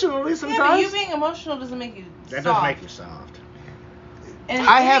emotionally Yeah, sometimes. but you being emotional doesn't make you That soft. doesn't make you soft. And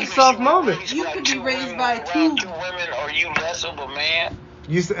I have soft moments. You could be raised by two. 2 women. Are you less of a man?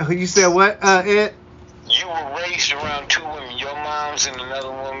 You said what, Ed? You were raised around 2 women. Your mom's and another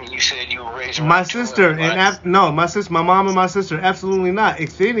woman. You said you were raised around My 2 sister women, and right? my mom and my sister, absolutely not.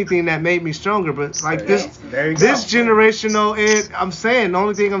 If anything, that made me stronger. But like There you this go. generational, Ed, I'm saying the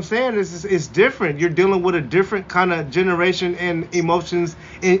only thing I'm saying is it's different. You're dealing with a different kind of generation and emotions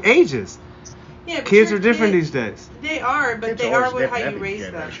and ages. Yeah, but Kids your are different kid- these days. They are, but Kids they are are always with how different you every raise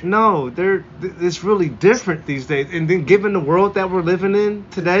them. generation. No, it's really different these days. And then given the world that we're living in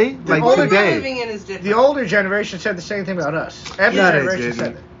today, like What we're today, living in is different. The older generation said the same thing about us. Every No, they generation didn't.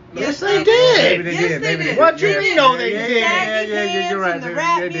 said that. Yes, they they did. Maybe Yes, they did. they Maybe they did. did. What do you Yeah, mean, no, they yeah, did? Saggy you're right. pants and the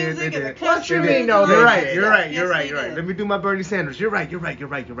rap They did, music they and the did. country What you music mean, no, and they all right, that you're stuff. right, Yes, you're right, they you're right. did. Let me do my Bernie Sanders. You're right.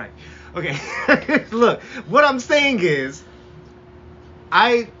 Okay. Look, what I'm saying is,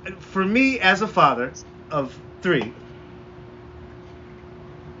 for me as a father of 3,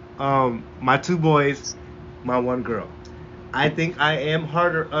 my 2 boys, my 1 girl, I think I am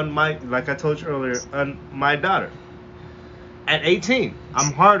harder on like I told you earlier, on my daughter. At 18,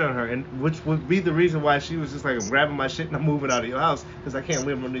 I'm hard on her, and which would be the reason why she was just like, I'm grabbing my shit and I'm moving out of your house because I can't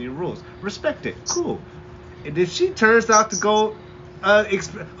live under your rules. Respect it, cool. And if she turns out to go,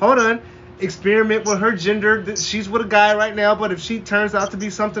 experiment with her gender, she's with a guy right now, but if she turns out to be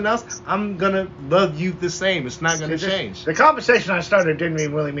something else, I'm gonna love you the same. It's not gonna change. The conversation I started didn't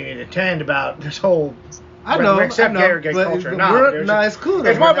really mean to attend about this whole. I know, accept gay or gay but culture. it's cool.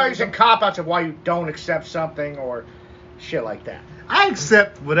 It's though, more but- about using cop-outs of why you don't accept something or shit like that. I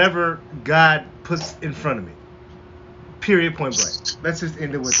accept whatever God puts in front of me. Period, point blank. Let's just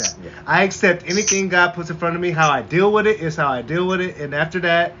end it with that. Yeah. I accept anything God puts in front of me. How I deal with it is how I deal with it, and after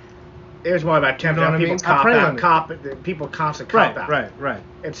that, It was more about tempting You know what I people mean? I cop pray out, on it. people constantly cop out. right.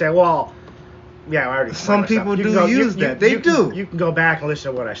 And say, well, yeah, I already. Some explained people myself. You do can go- use that. They do. You can go back and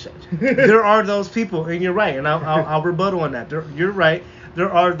listen to what I said. There are those people, and you're right, and I'll rebuttal on that. You're right.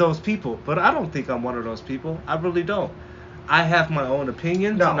 There are those people, but I don't think I'm one of those people. I really don't. I have my own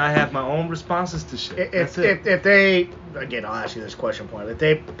opinions, No. and I have my own responses to shit. That's it. If they, again, I'll ask you this question point. If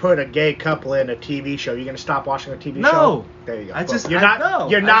they put a gay couple in a TV show, you gonna stop watching a TV show? No. There you go. I just- you're I not. know.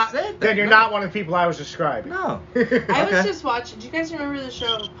 You're I not. said that. Then you're No. not one of the people I was describing. No. I Okay. was just watching. Do you guys remember the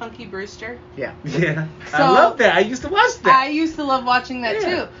show Punky Brewster? Yeah. Yeah. I So- love that. I used to watch I that. used to love watching that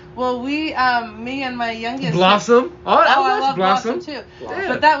Yeah. too. Well, me and my youngest. Blossom. Oh, I watched love Blossom. too. Yeah.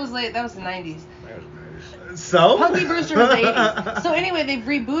 But that was late. That was the 90s. So? Punky Brewster was the 80s. So anyway, they've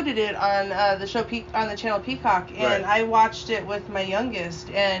rebooted it on the show on the channel Peacock, and Right. I watched it with my youngest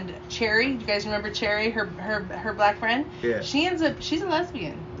and Cherry. You guys remember Cherry, her black friend? Yeah. She's a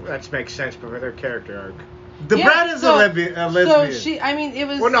lesbian. That makes sense for their character arc. The Yeah, Brad is so- a lesbian. So it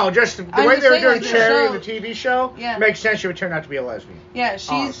was. Well, no, just the I'm way just they were saying, doing like, the Cherry in show- the TV show Yeah. makes sense. She would turn out to be a lesbian. Yeah,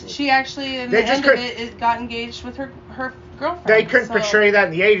 Honestly. she actually in They the just end of couldn't- it got engaged with her girlfriend. They couldn't so- portray that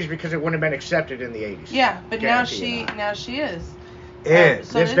in the 80s because it wouldn't have been accepted in the 80s. Yeah, but now Guarantee she is. Ed,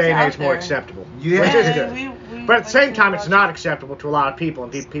 So this it's day and out age more there. acceptable. You Which have is to- good. We But at the same like time, to it's watch not it. acceptable to a lot of people,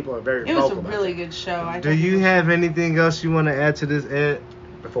 and people are very It was vocal a about really it. good show. Do you have anything else you want to add to this, Ed?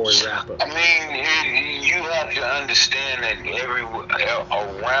 Before we wrap up. I mean, you have to understand that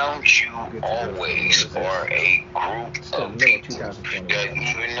around you always are a group Still of middle of people 2021. that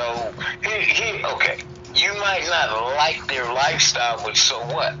even though okay, You might not like their lifestyle, but so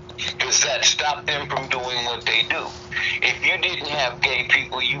what? Does that stop them from doing what they do? If you didn't have gay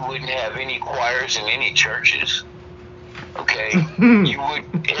people, you wouldn't have any choirs in any churches. Okay,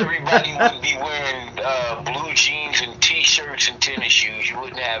 everybody would be wearing blue jeans and t-shirts and tennis shoes. You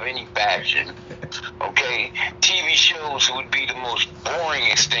wouldn't have any fashion. Okay, TV shows would be the most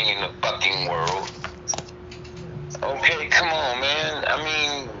boringest thing in the fucking world. Okay, come on, man. I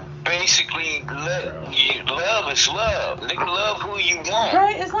mean, basically, love is love. Nigga, love who you want.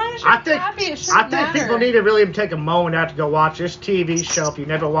 Right, as long as you're happy, it shouldn't matter. People need to really take a moment out to go watch this TV show. If you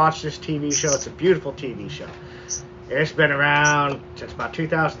never watched this TV show, it's a beautiful TV show. It's been around since about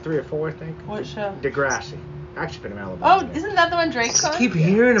 2003 or 4, I think. What show? Degrassi. Actually, been in Alabama. Oh, isn't that the one Drake's on? I keep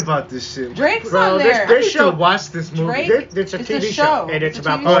hearing about this shit. Drake's on there. This show. Watch this movie. Drake, it's a TV show, and it's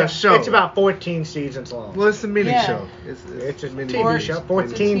about 14 seasons long. Well, it's a mini show. It's a TV show.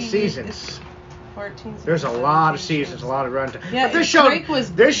 14 seasons. 14 seasons. There's a lot of seasons, a lot of runtime. Yeah, but this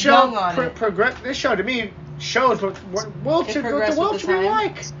show to me shows what world should be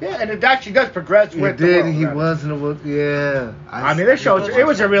like. Yeah, and it actually does progress with the world. He was in the world. Yeah. I mean, it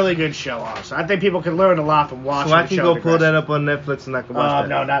was a really good show. Also, I think people can learn a lot from watching. So I can go pull that up on Netflix and I can watch that.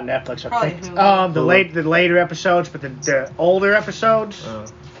 No, not Netflix. I think the later episodes, but the older episodes,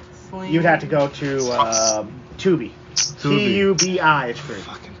 you'd have to go to Tubi. Tubi. It's free.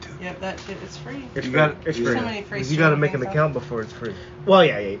 Yep, it's free. It's free. So many free. You gotta make an account before it's free. Well,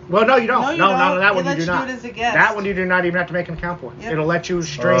 yeah. Well, no, you don't. No, that one you do not. Do it as a guest. That one you do not even have to make an account for. Yep. It'll let you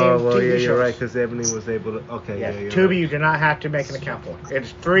stream TV shows. You're right, because Ebony was able to. Okay, yeah. Tubi, right. You do not have to make an account for. It's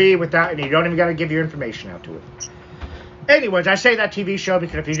free and you don't even got to give your information out to it. Anyways, I say that TV show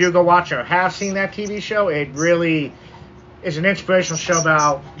because if you do go watch or have seen that TV show, it really is an inspirational show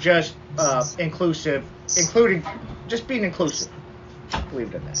about just including just being inclusive.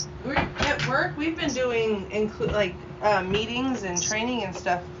 Believe it or not. At work, we've been doing meetings and training and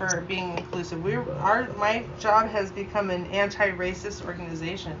stuff for being inclusive. My job has become an anti-racist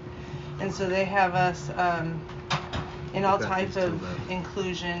organization, and so they have us in all types of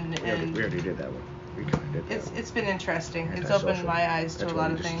inclusion. And we already did that one. We kind of did that. It's been interesting. It's opened my eyes to a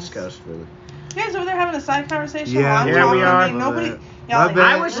lot of things. Discussed, really. You guys over there having a side conversation? Yeah, we are. Nobody.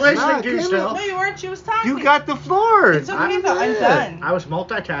 I was listening to you still. No, you weren't. You was talking. You got the floor. It's okay, though. I'm done. I was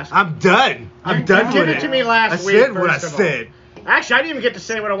multitasking. I'm done. I'm done with it. You did it to me last week. I said what I said. Actually, I didn't even get to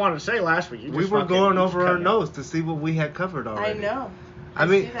say what I wanted to say last week. We were going over our notes to see what we had covered already. I know. I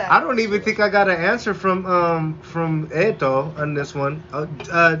mean, I don't even think I got an answer from Ed though on this one.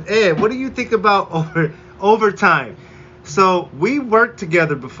 Ed, what do you think about overtime? So we worked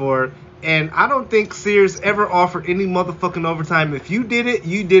together before. And I don't think Sears ever offered any motherfucking overtime. If you did it,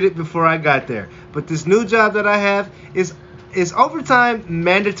 you did it before I got there. But this new job that I have is overtime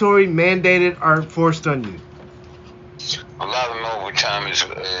mandatory, mandated, or forced on you? A lot of overtime is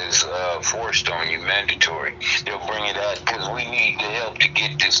forced on you, mandatory. They'll bring it out because we need the help to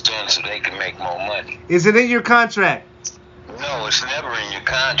get this done so they can make more money. Is it in your contract? No, it's never in your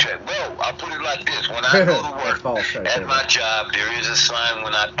contract. Well, I'll put it like this. When I go to work at my job, there is a sign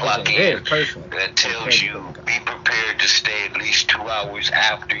when I clock in that tells you be prepared to stay at least 2 hours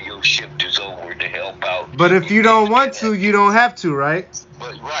after your shift is over to help out. But if you don't want to, you don't have to, right?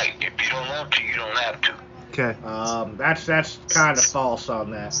 But right, if you don't want to, you don't have to. Okay. That's kind of false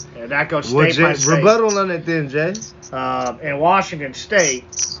on that. And that goes state by state. Rebuttal on it then, Jay. In Washington State,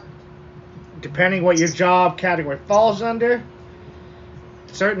 depending what your job category falls under,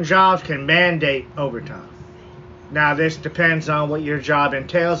 certain jobs can mandate overtime. Now, this depends on what your job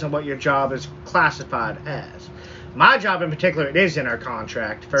entails and what your job is classified as. My job in particular, it is in our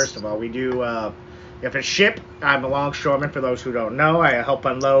contract. First of all, we do, if it's ship, I'm a longshoreman. For those who don't know, I help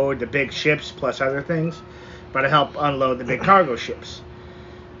unload the big ships plus other things, but I help unload the big cargo ships.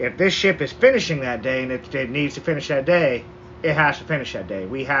 If this ship is finishing that day and it needs to finish that day, it has to finish that day.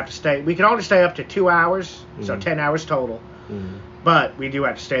 We have to stay. We can only stay up to 2 hours, so 10 hours total. Mm-hmm. But we do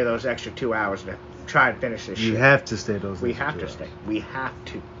have to stay those extra 2 hours to try and finish this ship. You have to stay those. We have to stay. We have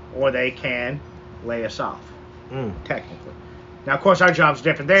to, or they can lay us off. Technically. Now, of course, our job's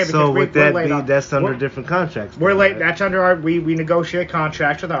different there because so would that be that's under different contracts? We're late. Right? That's under our. We negotiate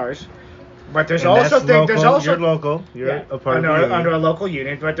contracts with ours. But there's also things. There's also you're local. You're a part of the union. Under a local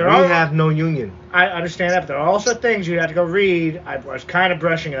union, but we have no union. I understand that, but there are also things you have to go read. I was kind of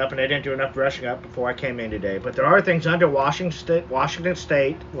brushing up, and I didn't do enough brushing up before I came in today. But there are things under Washington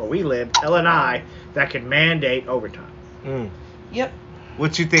State, where we live, Illinois, that can mandate overtime. Yep.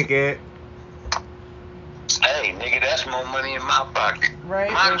 What you think, Ed? Hey, nigga, that's more money in my pocket. Right.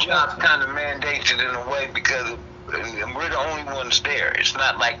 My job kind of mandates it in a way because and we're the only ones there. It's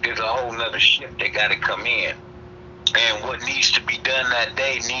not like there's a whole nother shift that got to come in. And what needs to be done that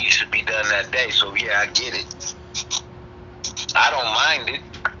day needs to be done that day. So, yeah, I get it. I don't mind it.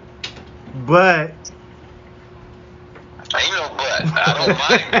 But Ain't no but. I don't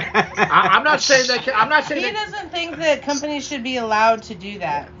mind it. I'm not saying that. I'm not saying He that. doesn't think that companies should be allowed to do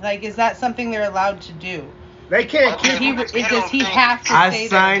that. Like, is that something they're allowed to do? They can't Okay. keep. Does he have to I stay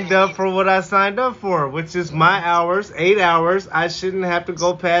signed there? up for what I signed up for, which is my hours, 8 hours. I shouldn't have to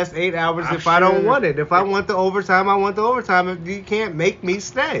go past 8 hours I'm if I don't sure- want it. If I want the overtime, I want the overtime. You can't make me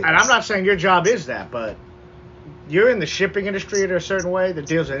stay. And I'm not saying your job is that, but you're in the shipping industry in a certain way that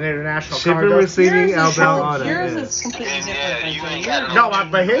deals with international Shipping, cargo. receiving, Yours is outbound, all that. yours yeah. is completely And, different yeah, than you ain't yours. got No,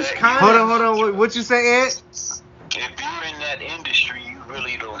 but his kind Hold on. What you say, Ed? If you're in that industry, you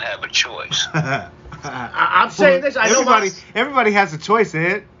really don't have a choice. I'm saying this. I know everybody has a choice,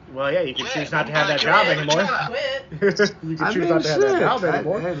 Ed. Well, yeah, you can Yeah, choose not to have that nobody job can anymore. Quit. You can I choose mean, not to have that shit. job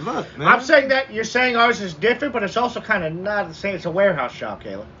anymore. Hey, look, man. I'm saying that you're saying ours is different, but it's also kind of not the same. It's a warehouse job,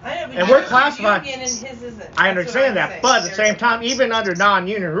 Kayla. I know, but And yours we're is classified- union and his isn't. That's I what understand I'm that, saying. but at the same time, even under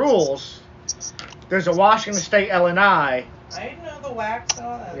non-union rules, there's a Washington State L&I. I know the wax and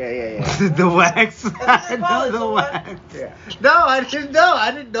all that. Yeah. the wax. That's what I they call know it, the the what? wax. Yeah. No, I didn't know.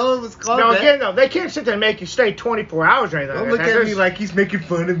 I didn't know it was called No, that. again, though, they can't sit there and make you stay 24 hours or anything. Don't like look that. at me There's- like he's making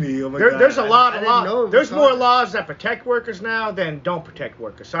fun of me. Oh my God. There's a lot I of didn't know it laws. was There's called more that. laws that protect workers now than don't protect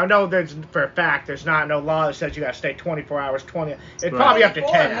workers. So I know there's for a fact there's not no law that says you got to stay 24 hours, 20. It's Right. probably up to 10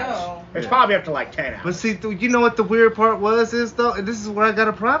 24, hours. no. It's Yeah. probably up to like 10 hours. But see, you know what the weird part is though? And this is where I got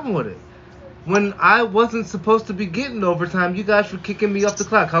a problem with it. When I wasn't supposed to be getting overtime, you guys were kicking me off the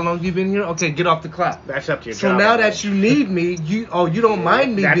clock. How long you been here? Okay, get off the clock. That's up to your So job. now that you need me, you don't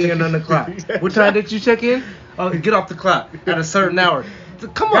mind me That's being if on the you- clock. What time did you check in? Oh, get off the clock at a certain hour.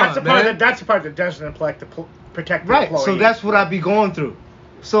 Come that's on, the part man. that's the part that doesn't protect the Right. employee. So that's what I be going through.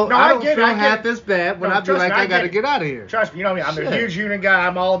 So No, I I don't get it, feel I get half it. as bad when No, I be trust like, me, I I gotta get it. get out of here. Trust me, you know me. I'm a Shit. huge union guy.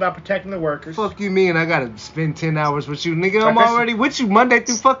 I'm all about protecting the workers. Fuck you mean I gotta spend 10 hours with you, nigga? I'm But this- already with you Monday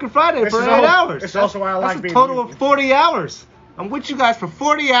through fucking Friday This for is 8 all- hours. this is also why I like That's being a total union. of 40 hours. I'm with you guys for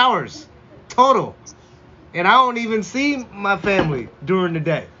 40 hours total. And I don't even see my family during the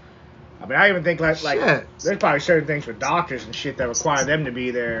day. I mean, I even think like Shit. there's probably certain things with doctors and shit that require them to be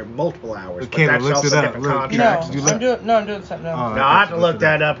there multiple hours. But Kayla, that's looked also it up. different Look. contracts. You I'm doing something else. Oh, No, I have to look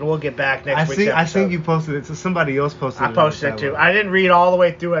that up, and we'll get back next week. I seen you posted it. So somebody else posted it. I posted it too. I didn't read all the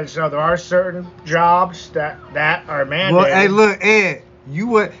way through it, so there are certain jobs that are mandated. Well, hey, look, Ed, you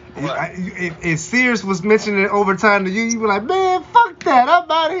would if Sears was mentioning overtime to you, you were like, man, fuck that, I'm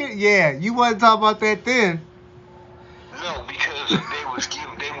out of here. Yeah, you wasn't talking about that then. No, because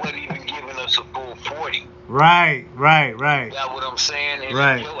they wasn't even giving us a full 40. Right. Got what I'm saying? And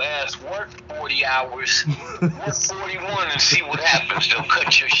Right. if your ass worked 40 hours, work 41 and see what happens. They'll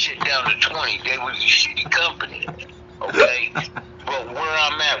cut your shit down to 20. They was a shitty company. Okay? But where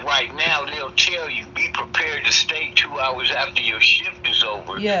I'm at right now, they'll tell you, be prepared to stay 2 hours after your shift is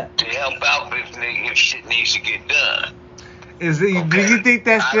over Yeah. to help out if shit needs to get done. Do you think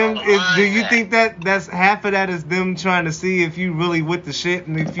that's I them? don't mind Do you that. think that's half of that is them trying to see if you really with the shit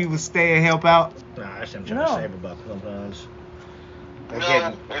and if you would stay and help out? Nah, that's them trying No. to save a buck sometimes. No,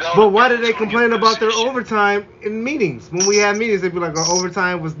 Again, it all But why do depends they on complain your about their position. overtime in meetings? When we have meetings, they'd be like, our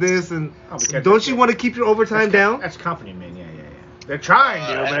overtime was this, and Oh, because don't you want to keep your overtime down? That's company men, yeah. They're trying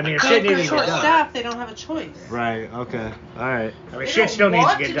to, but I mean, But shit if they're needs to short get done. staffed, they don't have a choice. Right, okay, alright. I mean, They shit don't still needs to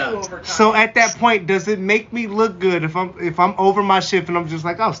want get do done. overtime. So at that point, does it make me look good if I'm over my shift and I'm just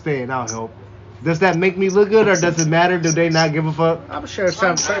like, I'll stay and I'll help? Does that make me look good or does it matter? Do they not give a fuck? I'm sure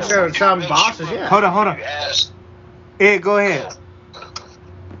some No, bosses, yeah. Hold on. You ask- Ed, go ahead.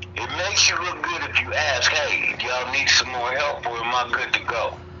 It makes you look good if you ask, hey, do y'all need some more help or am I good to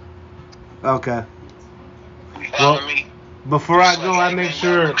go? Okay. You follow Well, me? Before I It's go, like, I hey, make man,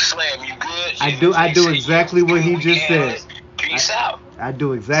 sure look, Slam, you good? I And do- if I they do say exactly you what he good, just we handle said. it, Peace out. I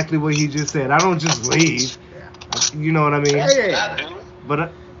do exactly what he just said. I don't just leave. You know what I mean? I do.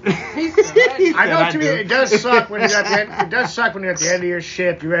 But He's right. He I know said what you mean. do. It does suck when you're at the end. It does suck when you're at the end of your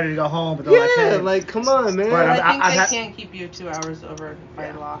shift. You're ready to go home, but they're like, Yeah, hey, like come on, man. But But I think I've they had- can't keep you 2 hours over by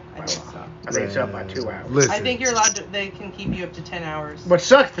law. I think so. I think it's up by 2 hours. Listen, I think you're allowed to. They can keep you up to 10 hours. What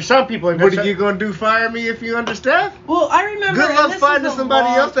sucks for some people, and what that's- are you gonna do? Fire me if you understaff? Well, I remember. Good and luck this finding was a somebody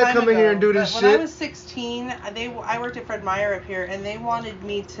long else that time come in here and do ago, this but When shit. I was 16, I worked at Fred Meyer up here, and they wanted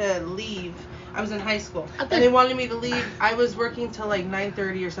me to leave. I was in high school, and they wanted me to leave. I was working till like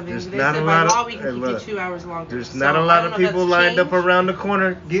 9:30 or something. There's They not said a by lot of- law we can hey, keep look, you 2 hours longer. There's So, not a I lot don't of know if people that's lined up changed. around the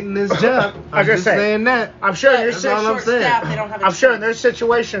corner getting this job. I'm gonna just say, saying that. I'm sure in your That's all I'm situation, saying. Short-staffed, they don't have a I'm sure in choice. their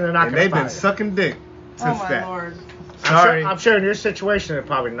situation they're not And going they've to been fire you. sucking dick since my that. lord. Sorry. I'm sure in your situation they're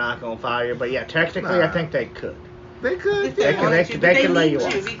probably not going to fire you, but yeah, technically I Nah. think they could. They could. If they Yeah. wanted to, but they can lay need you you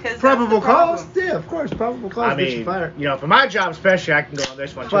off. because Probable that's the problem. cause? Yeah, of course. Probable cause I get you mean, fired. you know, for my job especially, I can go on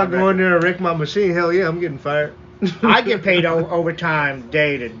this one. If I go in there and wreck my machine, hell yeah, I'm getting fired. I get paid overtime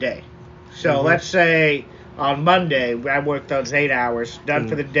day to day. So Mhm. let's say on Monday I work those 8 hours, done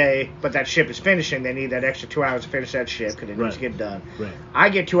for Mhm. the day, but that ship is finishing. They need that extra 2 hours to finish that ship because it needs to Right. get done. Right. I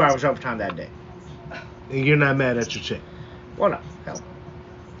get 2 hours overtime that day. And you're not mad at your check. Well, no, hell.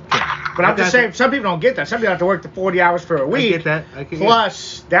 But I'm just saying, some people don't get that. Some people have to work the 40 hours for a I week. get that. I get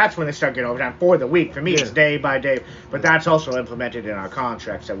Plus, that's when they start getting overtime for the week. For me, it's Yeah. day by day. But that's also implemented in our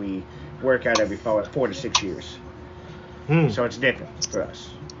contracts that we work out every 4 to 6 years. So it's different for us.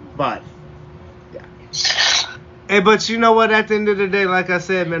 But, yeah. Hey, but you know what? At the end of the day, like I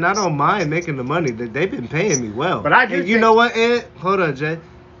said, man, I don't mind making the money. They've been paying me well. But I do And you think- know what, Ed? Hold on, Jay.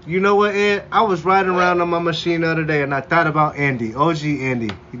 You know what, Ed? I was riding around on my machine the other day, and I thought about Andy, OG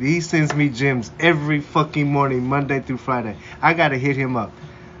Andy. He sends me gems every fucking morning, Monday through Friday. I gotta hit him up.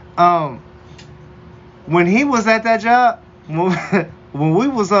 When he was at that job, when we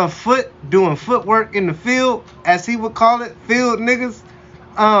was on foot doing footwork in the field, as he would call it, field niggas,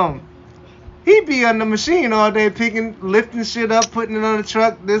 he'd be on the machine all day lifting shit up, putting it on the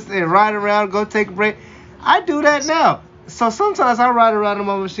truck, and ride around, go take a break. I do that now. So sometimes I ride around on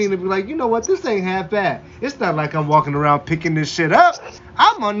my machine and be like, you know what, this ain't half bad. It's not like I'm walking around picking this shit up.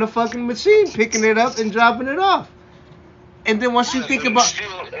 I'm on the fucking machine picking it up and dropping it off. And then once you think about...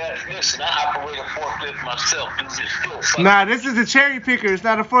 Listen, I operate a forklift myself. Still Nah, this is a cherry picker. It's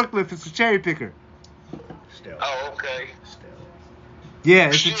not a forklift. It's a cherry picker. Still. Oh, okay. Yeah,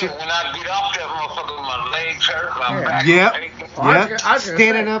 it's a Still, cherry... when I get off that motherfucker, my legs hurt, my back Yep. hurt. I was Yep. gonna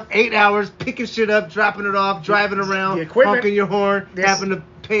Standing say- up 8 hours, picking shit up, dropping it off, driving around, The equipment- honking your horn, the- having to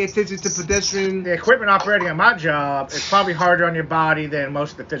pay attention to pedestrian. The equipment operating on my job is probably harder on your body than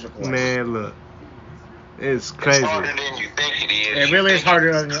most of the physical ones. Man, look. It's It's crazy. harder than you think it is. It really is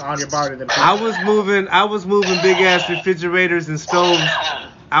harder on your body than I was moving big ass refrigerators and stoves.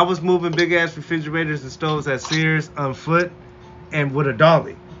 I was moving big ass refrigerators and stoves at Sears on foot and with a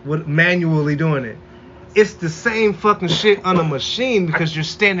dolly, manually doing it. It's the same fucking shit on a machine because you're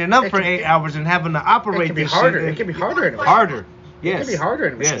standing up for 8 hours and having to operate It can be this harder. shit. It can be harder in a machine. Harder. Yes. It can be harder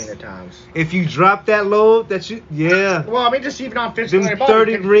in a machine Yes. at times. If you drop that load, yeah. Well, I mean, just even on physical Them body.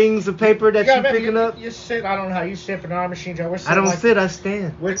 30 rings of paper that You gotta you remember, picking up. You sit. I don't know how you sit for our machine job. We're I sitting don't like, sit, I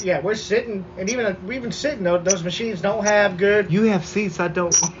stand. We're sitting, and even sitting, those machines don't have good. You have seats, I don't.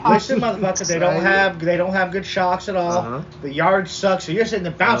 Listen, motherfucker, they don't have good shocks at all. Uh-huh. The yard sucks, so you're sitting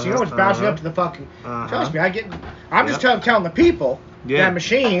there bouncing. You know what's bouncing up to the fucking. Trust me, I'm just telling the people that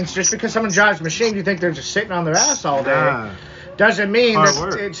machines. Just because someone drives a machine, you think they're just sitting on their ass all day. Nah. Doesn't mean Hard that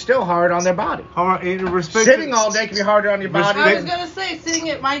work. it's still hard on their body. Sitting all day can be harder on your body. I was gonna say, sitting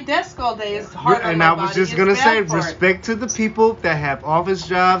at my desk all day is hard on And my I was body. just It's gonna say, bad for it. respect to the people that have office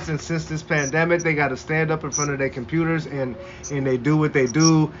jobs, and since this pandemic, they got to stand up in front of their computers and they do what they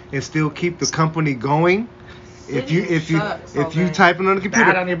do and still keep the company going. If you typing on the computer,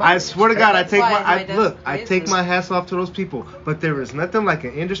 Bad on your body. I swear to God, That's why my desk I is take this. my hats off to those people. But there is nothing like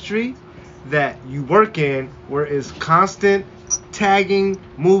an industry that you work in where it's constant tagging,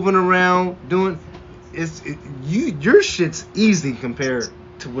 moving around, doing. Your shit's easy compared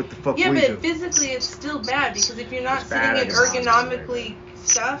to what the fuck Yeah, we but do. physically it's still bad because if you're not It's bad sitting in ergonomically. ergonomically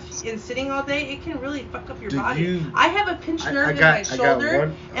stuff and sitting all day, it can really fuck up your Do body. you- I have a pinched nerve in my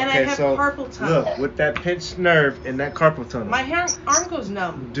shoulder and I have carpal tunnel. Look, with that pinched nerve and that carpal tunnel. My arm goes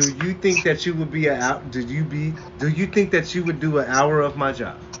numb. Do you think that you would be do you think that you would do an hour of my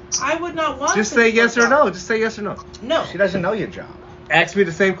job? I would not want Just to say do yes my or job. no. Just say yes or no. No. She doesn't know your job. Ask me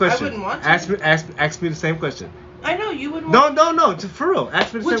the same question. wouldn't want to. Ask me the same question. I know you wouldn't want No, for real.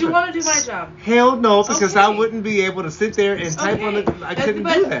 Ask me the Would same you question. want to do my job? Hell no, because I Okay. wouldn't be able to sit there and type on it. I couldn't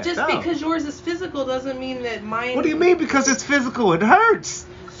but do that. just no. because yours is physical doesn't mean that mine. What do you mean? Because it's physical. It hurts.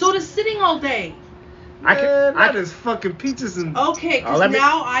 So does sitting all day. Man, that is fucking peaches and. Okay, because let me-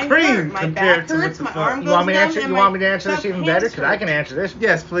 now I cream hurt. My compared back to what hurts. the My fuck. arm You goes want me to numb. answer? and You my want me to answer this fucking even better? hands Because I hurt. can answer this.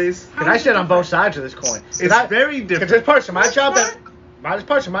 Yes, please. Because I sit on both sides of this coin. It's very different. Because there's parts of my No, job it's that.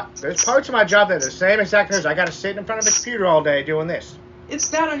 There's parts of my job that are the same exact as I got to sit in front of the computer all day doing this. It's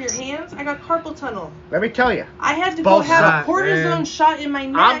bad on your hands. I got carpal tunnel. Let me tell you. I had to Both go have sides, a cortisone man. shot in my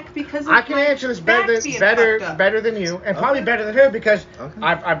neck I'm- because of I can my answer this back better being fucked up. better than you, and probably Okay. better than her because Okay.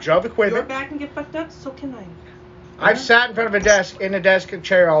 I've drove Your equipment. back can get fucked up, so can mine. I've sat in front of a desk in a desk and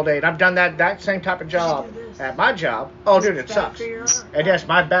chair all day, and I've done that same type of job do this. at my job. Oh, dude, it It's bad sucks. for your arm. And yes,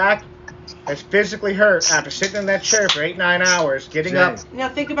 my back has physically hurt after sitting in that chair for 8-9 hours, getting up. Now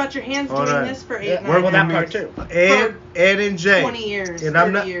think about your hands Hold doing on. this for 8-9 Yeah, where will that hours. part too? Ed and Jay. 20 years, and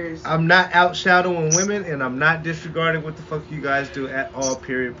 30 years. I'm not outshadowing women, and I'm not disregarding what the fuck you guys do at all.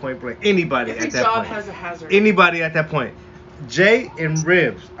 Period. Point blank. Anybody Every at that job point. has a hazard. Anybody at that point. Jay and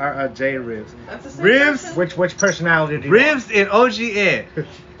Ribs. Jay and Ribs. That's the same Ribs. person? Which personality do you Ribs and OG Ed.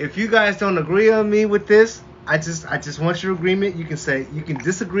 If you guys don't agree on me with this, I just want your agreement. You can say you can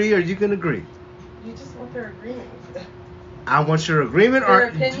disagree or you can agree. You just want their agreement. I want your agreement Their or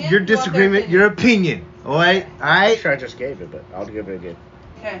opinion? your You want their disagreement, your opinion. All right? All I'm right? sure I just gave it, but I'll give it again.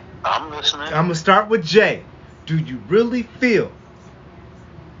 Okay. I'm listening. I'm going to start with Jay. Do you really feel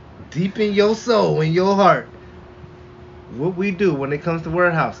deep in your soul, in your heart, what we do when it comes to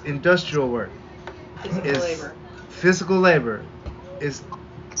warehouse, industrial work, physical labor is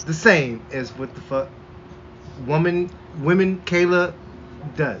the same as what the fuck women Kayla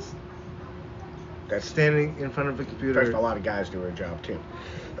does? That's Standing in front of a computer. First, a lot of guys do her job too.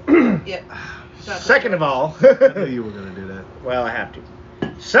 Yeah. Second of all, I knew you were going to do that. well, I have to.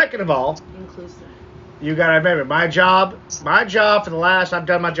 Second of all, Inclusive. you gotta remember my job for the last, I've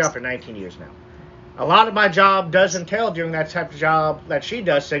done my job for 19 years now. A lot of my job does entail doing that type of job that she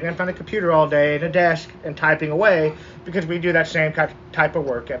does, sitting in front of a computer all day at a desk and typing away, because we do that same type of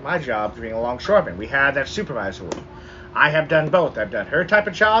work at my job being a longshoreman. We have that supervisor work. I have done both. I've done her type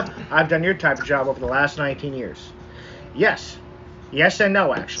of job. I've done your type of job over the last 19 years. Yes. Yes and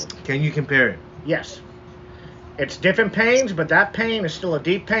no, actually. Can you compare it? Yes. It's different pains, but that pain is still a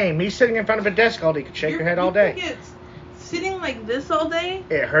deep pain. Me sitting in front of a desk all day, you could shake your head all day. Sitting like this all day?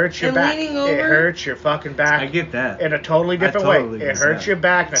 It hurts your and back. leaning over? It hurts your fucking back. I get that. In a totally different totally way. get It hurts that. your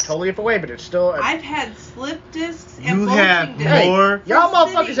back in a totally different way, but it's still. I've had slip discs and You bulging have discs. Hey, more. y'all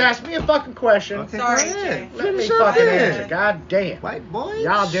From motherfuckers sitting. asked me a fucking question. Okay, Sorry, go ahead. Jay. Let me Finish up fucking then. answer. God damn. White boy.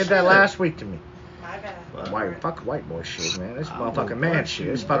 Y'all did that last week to me. My bad. Fuck white boy shit, man. This I motherfucking will man fuck shit.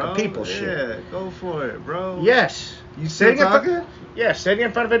 you, This fucking bro. people shit. Yeah, go for it, bro. Yes. You still Sitting in front- talking? Yeah, sitting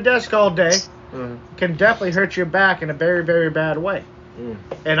in front of a desk all day can definitely hurt your back in a very, very bad way.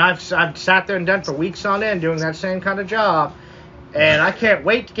 And I've sat there and done for weeks on end doing that same kind of job, and I can't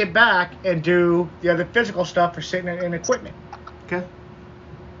wait to get back and do the other physical stuff for sitting in equipment. Okay.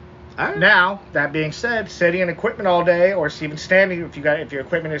 All right. Now, that being said, sitting in equipment all day, or even standing, if your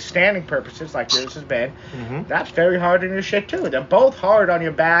equipment is standing purposes like yours has been, that's very hard on your shit too. They're both hard on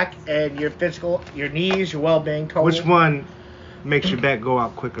your back and your physical, your knees, your well-being. Total. Which one makes your back go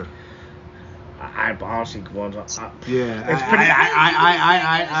out quicker? I honestly ones. Yeah. It's pretty.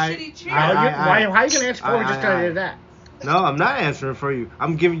 How How you gonna answer for me just because I did that? No, I'm not answering for you.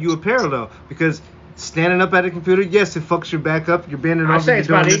 I'm giving you a parallel because standing up at a computer, yes, it fucks your back up. You're bending I over, say you're it's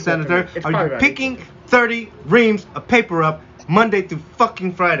doing about this, that, and equal the to me. third. It's Are probably you about picking 30 reams of paper up Monday through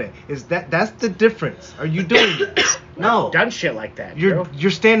fucking Friday? That's the difference. Are you doing that? No. Done shit like that.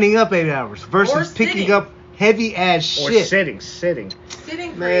 You're standing up 8 hours versus Or picking sitting. up heavy ass Or shit. sitting. Sitting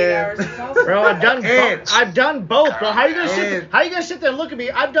for Man. 8 hours is also Bro, I've done Ed. both. I've done both, bro. How you gonna Ed. sit there and look at me?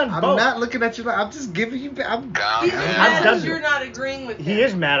 I've done I'm both. not looking at you. I'm just giving you. I'm Calm He's down. mad I've done because you're not agreeing with him. He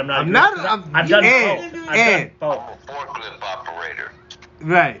is mad. I'm not. I'm not- agreeing. I'm- I've you done Ed. both. Ed. I've done both. I'm a forklift operator.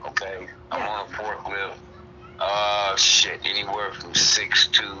 right. Okay, I'm on a forklift. Anywhere from 6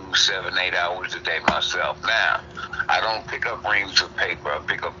 to 7, 8 hours a day myself. Now, I don't pick up reams of paper. I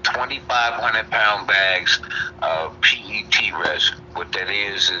pick up 2,500-pound bags of PET resin. What that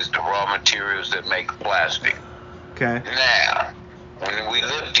is the raw materials that make plastic. Okay. Now, when we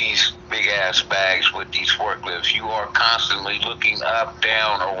lift these big ass bags with these forklifts, you are constantly looking up,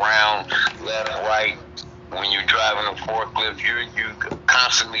 down, around, left, right. When you're driving a forklift, you're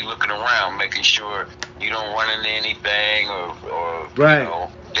constantly looking around, making sure you don't run into anything or Right.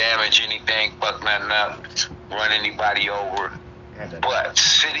 damage anything, fuck nothing up, run anybody over. But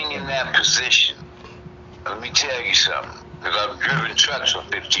sitting in that position, let me tell you something, because I've driven trucks for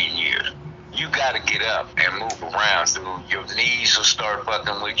 15 years. You got to get up and move around, dude. Your knees will start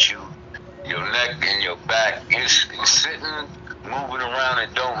fucking with you. Your neck and your back. It's sitting, moving around,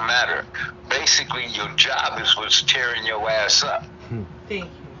 it don't matter. Basically, your job is what's tearing your ass up. Thank you.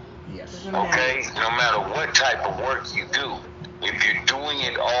 Yes. Doesn't matter. Okay? No matter what type of work you do, if you're doing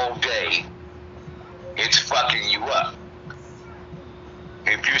it all day, it's fucking you up.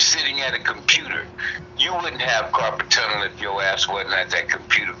 If you're sitting at a computer, you wouldn't have carpal tunnel if your ass wasn't at that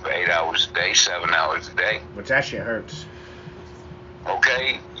computer for 8 hours a day, 7 hours a day. Which that shit hurts.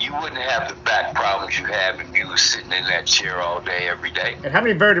 Okay? You wouldn't have the back problems you have if you were sitting in that chair all day, every day. And how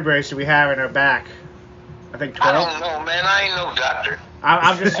many vertebrae do we have in our back? I think I 12. don't know, man. I ain't no doctor.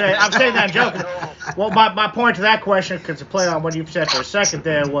 I'm just saying. I'm saying that joking. Well, my point to that question, because to play on what you said for a second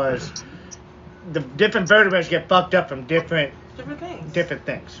there was, the different vertebrae get fucked up from different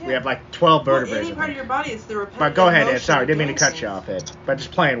things. Yeah. We have like 12 Well, vertebrae. any part of your body, it's the repetitive. But go ahead, Ed. motion Sorry, of didn't mean to doing cut you things. off, Ed. But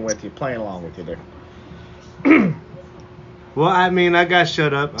just playing along with you there. Well, I mean, I got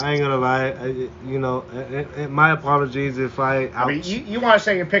shut up. I ain't gonna lie. My apologies if I. I mean, you want to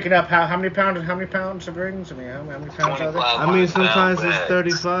say you're picking up how many pounds of rings? I mean, how many pounds are there? I mean, sometimes it's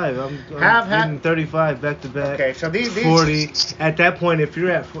 35. I'm getting 35 back to back. Okay, so these 40. At that point, if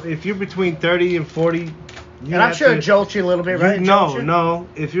you're between 30 and 40. And I'm sure it jolts you a little bit, right? No.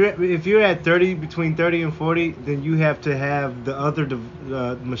 If you're at 30, between 30 and 40, then you have to have the other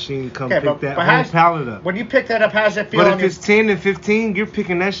machine come pick that whole pallet up. When you pick that up, how does it feel? But if it's 10 and 15, you're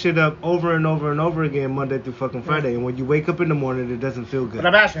picking that shit up over and over and over again, Monday through fucking Friday. And when you wake up in the morning, it doesn't feel good. But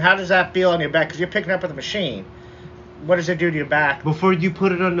I'm asking, how does that feel on your back? Because you're picking up with a machine. What does it do to your back? Before you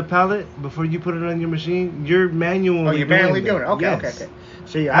put it on the pallet, before you put it on your machine, you're manually doing it. Okay, yes. okay.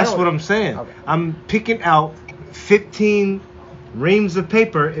 See, that's what I'm saying. Okay. I'm picking out 15 reams of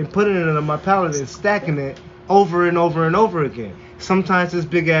paper and putting it on my pallet and stacking it over and over and over again. Sometimes it's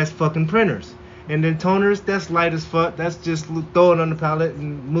big ass fucking printers. And then toners, that's light as fuck. That's just throw it on the pallet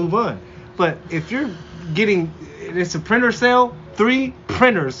and move on. But if you're getting, it's a printer sale, 3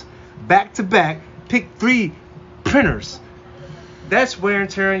 printers back to back, pick 3 printers. That's wear and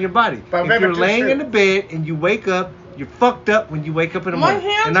tear on your body. But if you're laying in the bed and you wake up, you're fucked up when you wake up in the morning.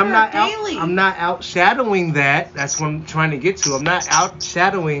 hands And I'm not daily. I'm not outshadowing that. That's what I'm trying to get to. I'm not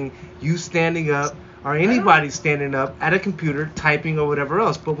outshadowing you standing up or anybody standing up at a computer typing or whatever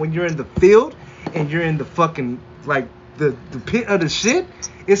else. But when you're in the field and you're in the fucking like the pit of the shit,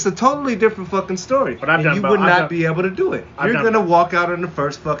 it's a totally different fucking story. But you would not be able to do it. You're gonna walk out on the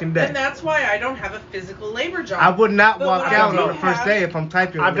first fucking day. And that's why I don't have a physical labor job. I would not But walk what I out do on the first have- day if I'm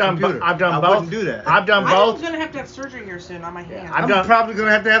typing on the computer. I've done I both. wouldn't do that. I've done both. I'm gonna have surgery here soon on my hand. I'm probably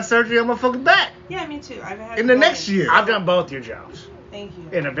gonna have surgery on my fucking back Yeah, me too. I've had in the next year. I've done both your jobs. Thank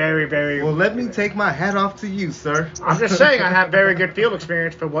you. In a very, very. Well, let me take my hat off to you, sir. I'm just saying I have very good field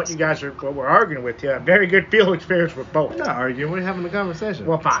experience for what we're arguing with here. Very good field experience with both. We're not arguing. We're having a conversation.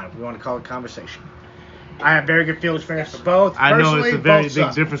 Well, fine. If we want to call it conversation. I have very good field experience for both. I know it's a very both big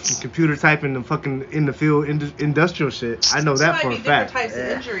suck. difference from computer typing and fucking in the field industrial shit. I know that There for might a be fact. different types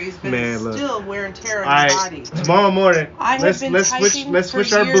of injuries, but Man, it's look. still wear and tear All on your right, body. tomorrow morning, I have let's been switch typing let's for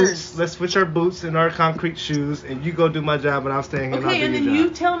switch our years. boots. Let's switch our boots and our concrete shoes, and you go do my job, and I'll stay here and I'll Okay, do and your then job. you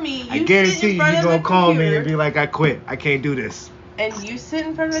tell me I you guarantee sit in you, front you're of a gonna call me computer, and be like, I quit. I can't do this. and you sit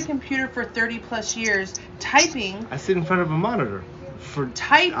in front of a computer for 30 plus years typing. I sit in front of a monitor for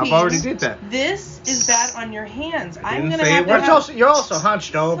Typing. I've already did that. This is bad on your hands. I'm didn't gonna say have it to was. have. You're also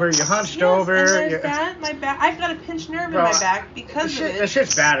hunched over. You're hunched Yes, over. and there's You're- that. My back. I've got a pinched nerve Bro, in my back because of That it.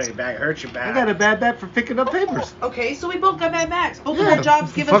 shit's bad on your back. It hurts your back. I got a bad back for picking up papers. Okay, so we both got bad backs. Both of Yeah, our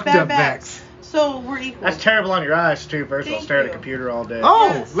jobs give us fucked bad up backs. backs. So we're equal. That's terrible on your eyes too. First of all, Thank stare at a you. computer all day. Oh,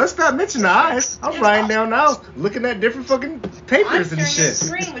 Yes. let's not mention the eyes. I'm Yes. writing down now, looking at different fucking I'm papers and staring at a shit.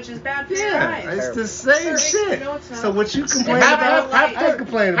 screen, which is bad for your Yeah, eyes. it's the same Sir, shit. no, it's not. So what you complain Have- about, have- I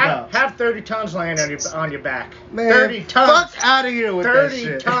complain about. Have 30 tons laying on your back. Man, 30 tons. fuck out of here with 30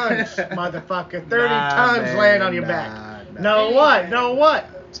 that shit. tons, motherfucker. 30 Nah, tons man, laying on your nah, back. nah. Know what? Know what?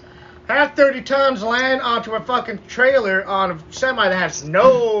 Have 30 tons land onto a fucking trailer on a semi that has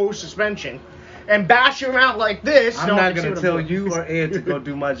no suspension and bash you around like this. I'm No one not can see gonna what I'm tell doing. you or Ed to go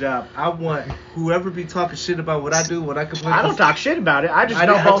do my job. I want whoever be talking shit about what I do, what I complain. I don't talk shit about it. I just I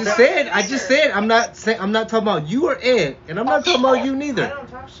know don't. both. I just said. I'm not talking about you or Ed, and I'm not talking about you I neither. don't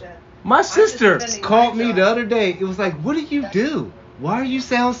talk shit. My sister defending called my me job. the other day. It was like, what do you do? Why do you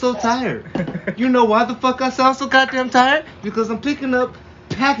sound so tired? You know why the fuck I sound so goddamn tired? Because I'm picking up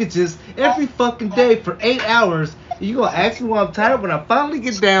packages every fucking day for 8 hours. And you gonna ask me why I'm tired? When I finally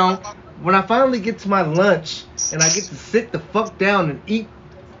get down, when I finally get to my lunch, and I get to sit the fuck down and eat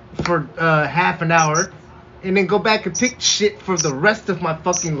for half an hour, and then go back and pick shit for the rest of my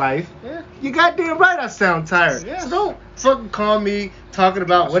fucking life. Yeah. You goddamn right I sound tired. Yeah. So don't fucking call me talking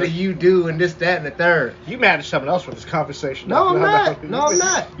about what do you do and this, that, and the third. You mad at someone else with this conversation? No, I'm not. No, I'm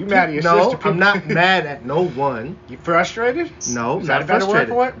not. You mad at your No, sister? I'm not mad at no one. You frustrated? No, Is that not a better word frustrated.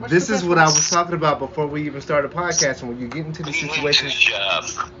 for it? What's This the is best what word? I was talking about before we even started podcasting. When you get into these He needs situations, his job.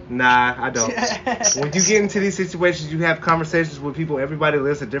 nah, I don't. When you get into these situations, you have conversations with people. Everybody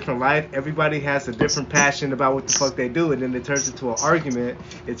lives a different life. Everybody has a different passion about what the fuck they do, and then it turns into an argument.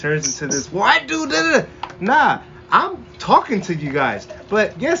 It turns into this, well, I do da. Nah, I'm talking to you guys.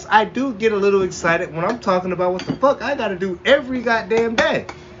 But yes, I do get a little excited when I'm talking about what the fuck I gotta do every goddamn day.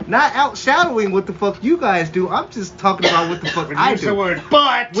 Not outshadowing what the fuck you guys do. I'm just talking about what the fuck I Use do. the word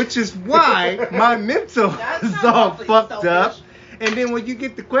but. Which is why my mental That is sounds all awfully fucked selfish. up. And then when you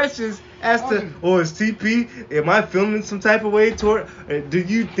get the questions as to, is TP, am I feeling some type of way toward, do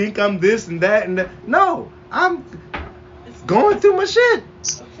you think I'm this and that and that? No, I'm going through my shit.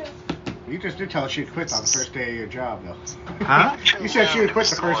 You just did tell her she'd quit on the first day of your job, though. Huh? You said she would quit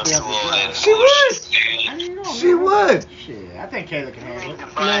the first day of your job. She would. How do you know, She man? would. Shit, I think Kayla can handle it.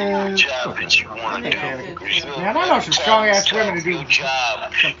 Find your job that you want to do. Man, I know some strong-ass women to do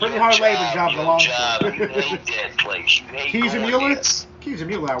some pretty hard labor jobs along You hate that place. You hate Keys and going Mueller? there. Keys and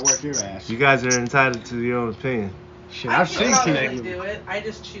Mueller, I'll work your ass. You guys are entitled to your own opinion. Shit, I I've could seen probably Keys and do Mueller. it. I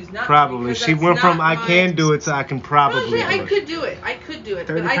just choose not Probably. to. because She that's went from not I my- can do it to I can No, probably yeah, I do it. could do it. I could do it,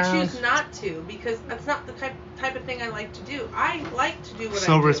 but 30 I pounds? choose not to because that's not the type of thing I like to do. I like to do what I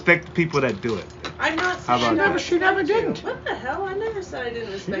So do. respect the people that do it. I'm not How saying about I that? She never respect you. didn't. What the hell? I never said I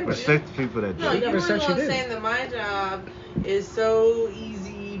didn't respect you. Respect the people that do No, it. you never were the said she one did. saying that my job is so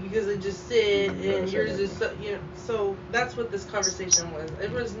easy because I just sit and said yours that. is so, so that's what this conversation was.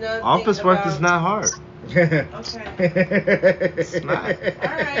 It was nothing Office work is about- not hard. Okay. It's not.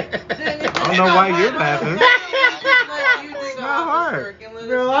 Alright. I don't know why you're laughing. It's not hard.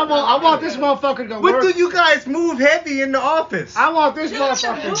 Bro, I want this motherfucker to go What work. do you guys move heavy in the office? I want this Just to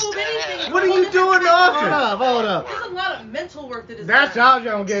motherfucker. move anything. What do you do in the office? Hold up. There's a lot of mental work that is That's done. all I'm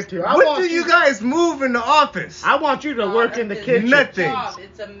gonna get to. What do you guys move in the office? I want you to work in the It's a kitchen. Nothing. job.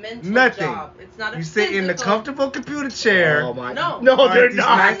 It's a mental Nothing. job. It's not a You sit in the physical- comfortable computer chair. Oh my. No. No, they're these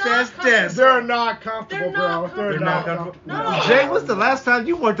not. nice They're ass not desks. They're not comfortable, They're not bro. They're not comfortable. No. Jay, what's the last time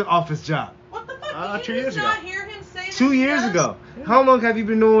you worked an office job? What the fuck? Did 2 you years just not ago. hear him say that 2 he years does? ago. How long have you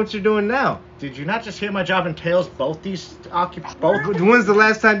been doing what you're doing now? Did you not just hear my job entails both these both? When's the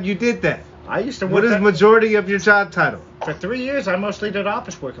last time you did that? I used to What work is majority of your job title? for 3 years. I mostly did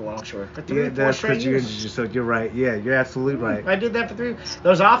office work along shore for 3 Yeah, or 4 that's straight because you years. injured yourself. You're right. Yeah, you're absolutely right. I did that for 3.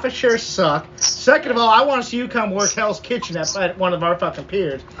 Those office chairs suck. Second of all, I want to see you come work Hell's Kitchen at one of our fucking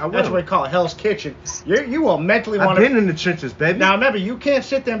piers. I will. That's what we call it, Hell's Kitchen. You will mentally I've want to. been in the trenches, baby. Now remember, you can't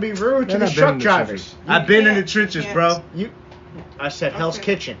sit there and be rude to Man, the I've been truck in the drivers. trenches. I've been in the can't- trenches, you bro. I said Hell's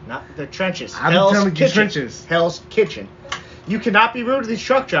Okay. Kitchen, not the trenches. I'm Hell's telling you, Kitchen. trenches. Hell's Kitchen. You cannot be rude to these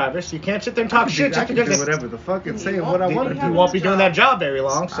truck drivers. You can't sit there and talk shit I just can because do they- whatever the fuck and say You what I won't want be. to you do. won't be doing that job very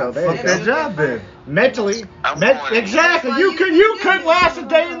long. So there Fuck you that go. job then. Mentally, I'm going- exactly. That's You why could you couldn't last a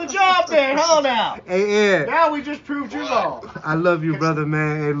day in the job there, huh? Now, Hey, Ed. now we just proved you wrong. I love you, brother,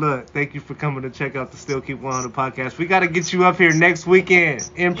 man. Hey, look, thank you for coming to check out the Still Keep 100 podcast. We got to get you up here next weekend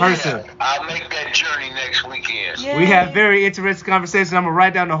in person. Yeah, I'll make that journey next weekend. Yeah. We have very interesting conversations. I'm going to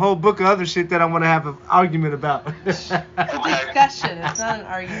write down a whole book of other shit that I want to have an argument about. Discussion. It's not an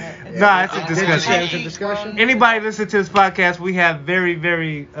argument. Nah, it's a It's discussion. a discussion. Anybody listen to this podcast, we have very,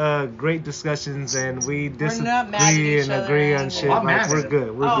 very great discussions, and we not mad at disagree each and other agree or on anything. shit. I'm Like, mad we're at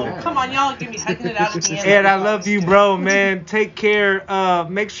good. We're Oh, good. come on, y'all give me hugging it out at the end. Ed, I love you, bro, man. Take care.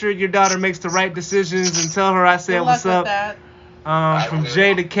 Make sure your daughter makes the right decisions and tell her I said Good luck what's with up. that. From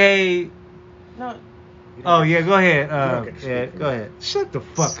J to K. No. Oh, yeah, go ahead. Okay, Ed, go ahead. Shut the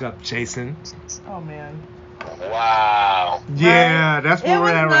fuck up, Jason. Oh man. Wow. Yeah, that's where It we're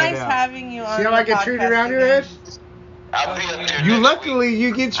was at right nice now. having you on. See how the I get treated podcast around here, again. Ed? I'll be up there You next luckily week.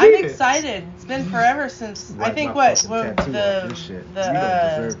 you get I'm treated. excited. It's been forever since I Wipe think my what fucking tattoo off this shit. You don't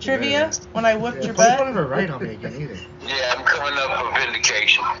deserve to trivia wear that. when I whooped your Please don't butt. ever write on me again either. Yeah, I'm coming up for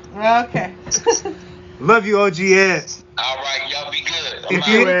vindication. Okay. Love you, OG Ed. All right, y'all be good. I'm If out.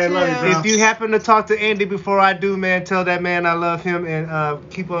 you, Man, love you, bro. if you happen to talk to Andy before I do, man, tell that man I love him and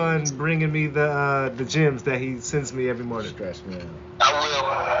keep on bringing me the gems that he sends me every morning. Stress me out. I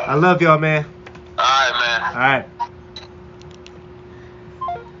will. I love y'all, man. All right, man. All right.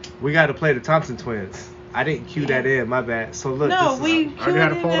 We got to play the Thompson twins. I didn't cue that in, my bad. So look, No, this is, we I had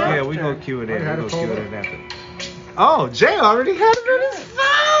to queued pull it it in up. yeah, we gonna cue it in. I had We to gonna cue pull it it in after. Oh, Jay already had it on his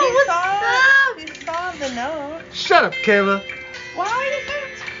phone. He What's saw, up? he saw the note. Shut up, Kayla. Why?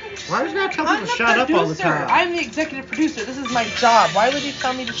 Why does God tell I'm people the to shut up all the producer. time? I'm the executive producer. This is my job. Why would you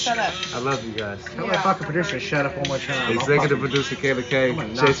tell me to shut up? I love you guys. Tell my fucking producer to shut up one more time. I'll Executive fucking- producer Kayla K, I'm gonna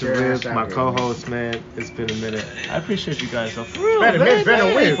knock Jason your Ribs, ass out my here. co-host, man. It's been a minute. I appreciate you guys though. For real, man, It's been a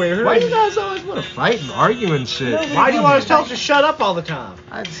man. week. We're Why here. you guys always want to fight and argue and shit? No, Why do you want to tell us to shut up all the time?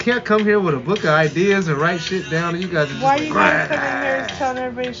 I just can't come here with a book of ideas and write shit down, and you guys are just Why like, you guys coming here and telling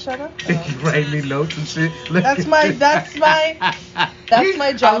everybody to shut up? though? you write me notes and shit. That's my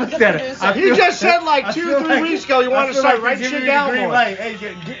job as a producer. You just said like 2 or 3 weeks ago you wanted to start writing shit down more. Hey,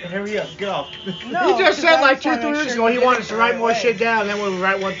 hurry up, get off. No, He just 'cause said I like just 2 or wanna 3 make weeks sure ago you he get wanted it us the to write right more way. shit down, and then we'll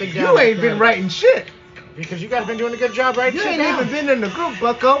write one thing down. You ain't been writing shit. Because you guys been doing a good job writing You shit ain't down. even been in the group,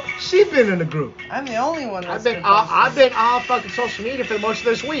 Bucko. She been in the group. I'm the only one that's I've been all fucking social media for most of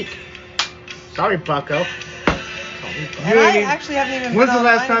this week. Sorry, Bucko. And I actually haven't even. When's been the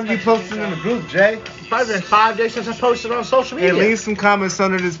last online time you as much as posted you in the go. group, Jay? It's probably been 5 days since I posted on social media. And leave some comments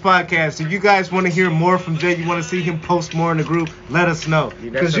under this podcast. If you guys want to hear more from Jay, you want to see him post more in the group, let us know.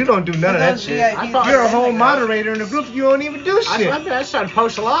 Because you don't do none of that those shit. VIPs You're a that whole send, moderator in the group. You don't even do shit. I started to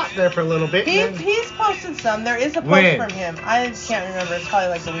post a lot there for a little bit. He's posted some. There is a post When? from him. I can't remember. It's probably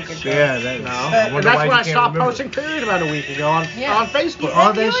like a week ago. Yeah, that No. I But- wonder And that's why when you I can't stopped remember. posting period about a week ago on Yeah. Facebook. All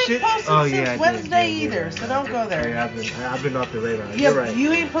And that you shit? ain't posted Oh, since yeah, I did. Wednesday Yeah, either, yeah, so I don't did. go there. Yeah, I've been off the radar. You're right.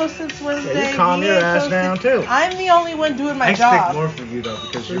 You ain't posted since Wednesday. Yeah, you calm he your ain't ass posted. down, too. I'm the only one doing my I expect job. more from you though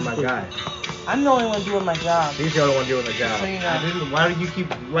because you're my guy. I'm the only one doing my job. He's the only one doing the job. So you know. I didn't. Why do you keep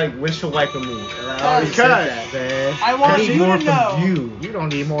like windshield wiping me? And I Because- already said that. man. I want I need you more to know. from you. You don't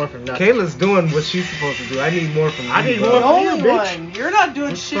need more from nothing. Kayla's doing what she's supposed to do. I need more from you. I need bro. more The from only you, bitch. one. You're not doing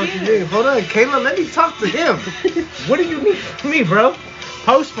What the shit fuck you either. mean? Hold on, Kayla. Let me talk to him. What do you need from me, bro?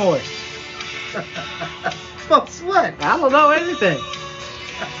 Post more. Post what? I don't know anything.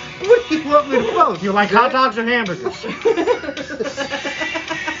 What do you want me to post? You like hot dogs or hamburgers?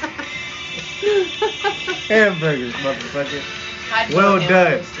 Hamburgers, motherfucker. I'd go Well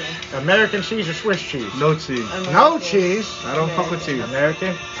hamburgers, done. too. American cheese or Swiss cheese? No cheese. No cheese. I don't fuck with cheese.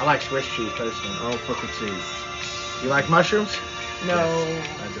 American? I like Swiss cheese personally. I don't fuck with cheese. You like mushrooms? No.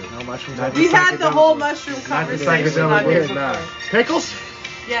 I do. No mushrooms. Not We the had the psychedelic whole one. mushroom Not the conversation psychedelic on here one, nah. before. Pickles?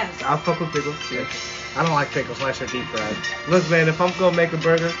 Yes. I'll fuck with pickles. Yeah. I don't like pickles unless they're deep fried. Look, man, if I'm gonna make a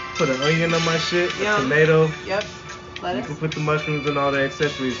burger, put an onion on my shit, a Yum. tomato. Yep. You Lettuce. can put the mushrooms and all the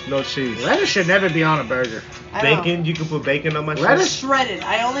accessories. No cheese. Lettuce should never be on a burger. I know. Bacon. You can put bacon on my Lettuce? shit. Shredded.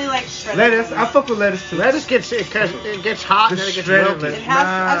 I only like shredded. Lettuce. I fuck with lettuce too. Lettuce gets it gets hot and then it gets shredded wilty. lettuce. It has-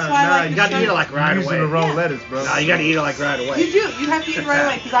 that's why I like you the gotta eat it like right using away. the wrong Yeah. lettuce, bro. No, you gotta eat it like right away. You do. You have to eat it right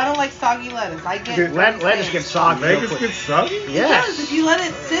away because I don't like soggy lettuce. I get Lettuce gets soggy. real Lettuce quick. get soggy? It Yes. does. If you let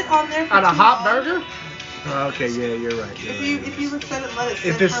it sit on there for On a too hot long, burger? Oh, okay, yeah, you're right. You're If you right. if you let it sit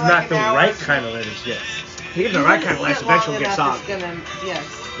If it's for not like the an hour, right kind of lettuce, yes. Even the right kind of lettuce eventually gets soggy. Yes.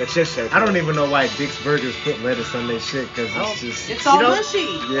 It's just so I don't even know why Dick's Burgers put lettuce on their shit because it's just. It's all You know- mushy.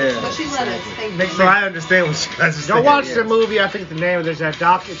 Yeah. Mushy lettuce. Thank you. So I understand what you guys are Go saying. watch yes. the movie. I think the name of there's that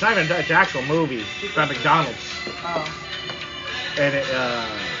doc. It's not even an actual movie. It's by McDonald's, Oh. and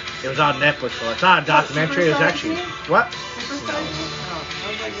it was on Netflix. So it's not a documentary. It was actually what? Super size? Oh,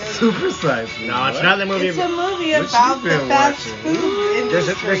 I was like, there's- Super size. Me. No, it's What? another movie. It's a movie What about you the been fast watching? food There's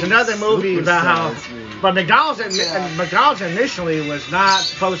industry. another movie Super about how, size me. but McDonald's Yeah. McDonald's initially was not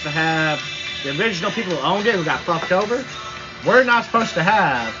supposed to have the original people who owned it who got fucked over. We're not supposed to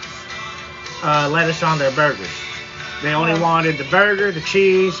have lettuce on their burgers. They only Well- wanted the burger, the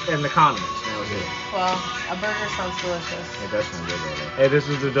cheese, and the condiments. That was it. Well, a burger sounds delicious. It does sound good, though. Hey, this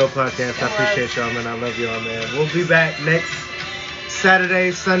was the Dope Podcast. I It was. appreciate y'all, man. I love y'all, man. We'll be back next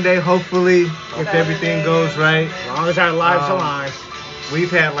Saturday, Sunday, hopefully, if Saturday, everything goes right. As long as our lives Um, align.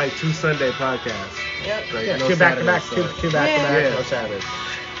 We've had like 2 Sunday podcasts. Yep. Like, Yeah, no two back to back, Saturdays, two so- back to back, Yeah. no Saturdays.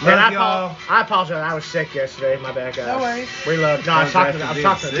 Love Man, y'all. I apologize. I was sick yesterday. My bad, guys. No worries. We love. No, I was talking. Congrats I was for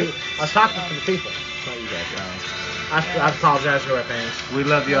talking to. being the- I was talking to the people. Not you guys. I apologize to our fans. We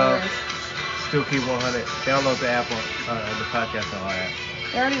love No y'all. worries. Still keep 100. Download the app on the podcast on our app.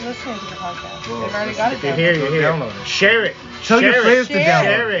 They're already listening to the podcast. Well, They've already let's got get it You down. hear? Go You hear? download it. Share it. Tell your Share friends it. to Share download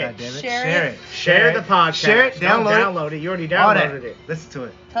Share it. it. God damn it. Share Share it. it. Share the podcast. Share it. Don't Download it. download it. You already All downloaded that. it. Listen to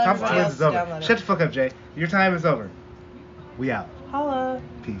it. Tell Top everybody Twins else is to over. download it. Shut the fuck up, Jay. Your time is over. We out. Holla.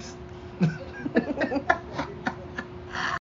 Peace.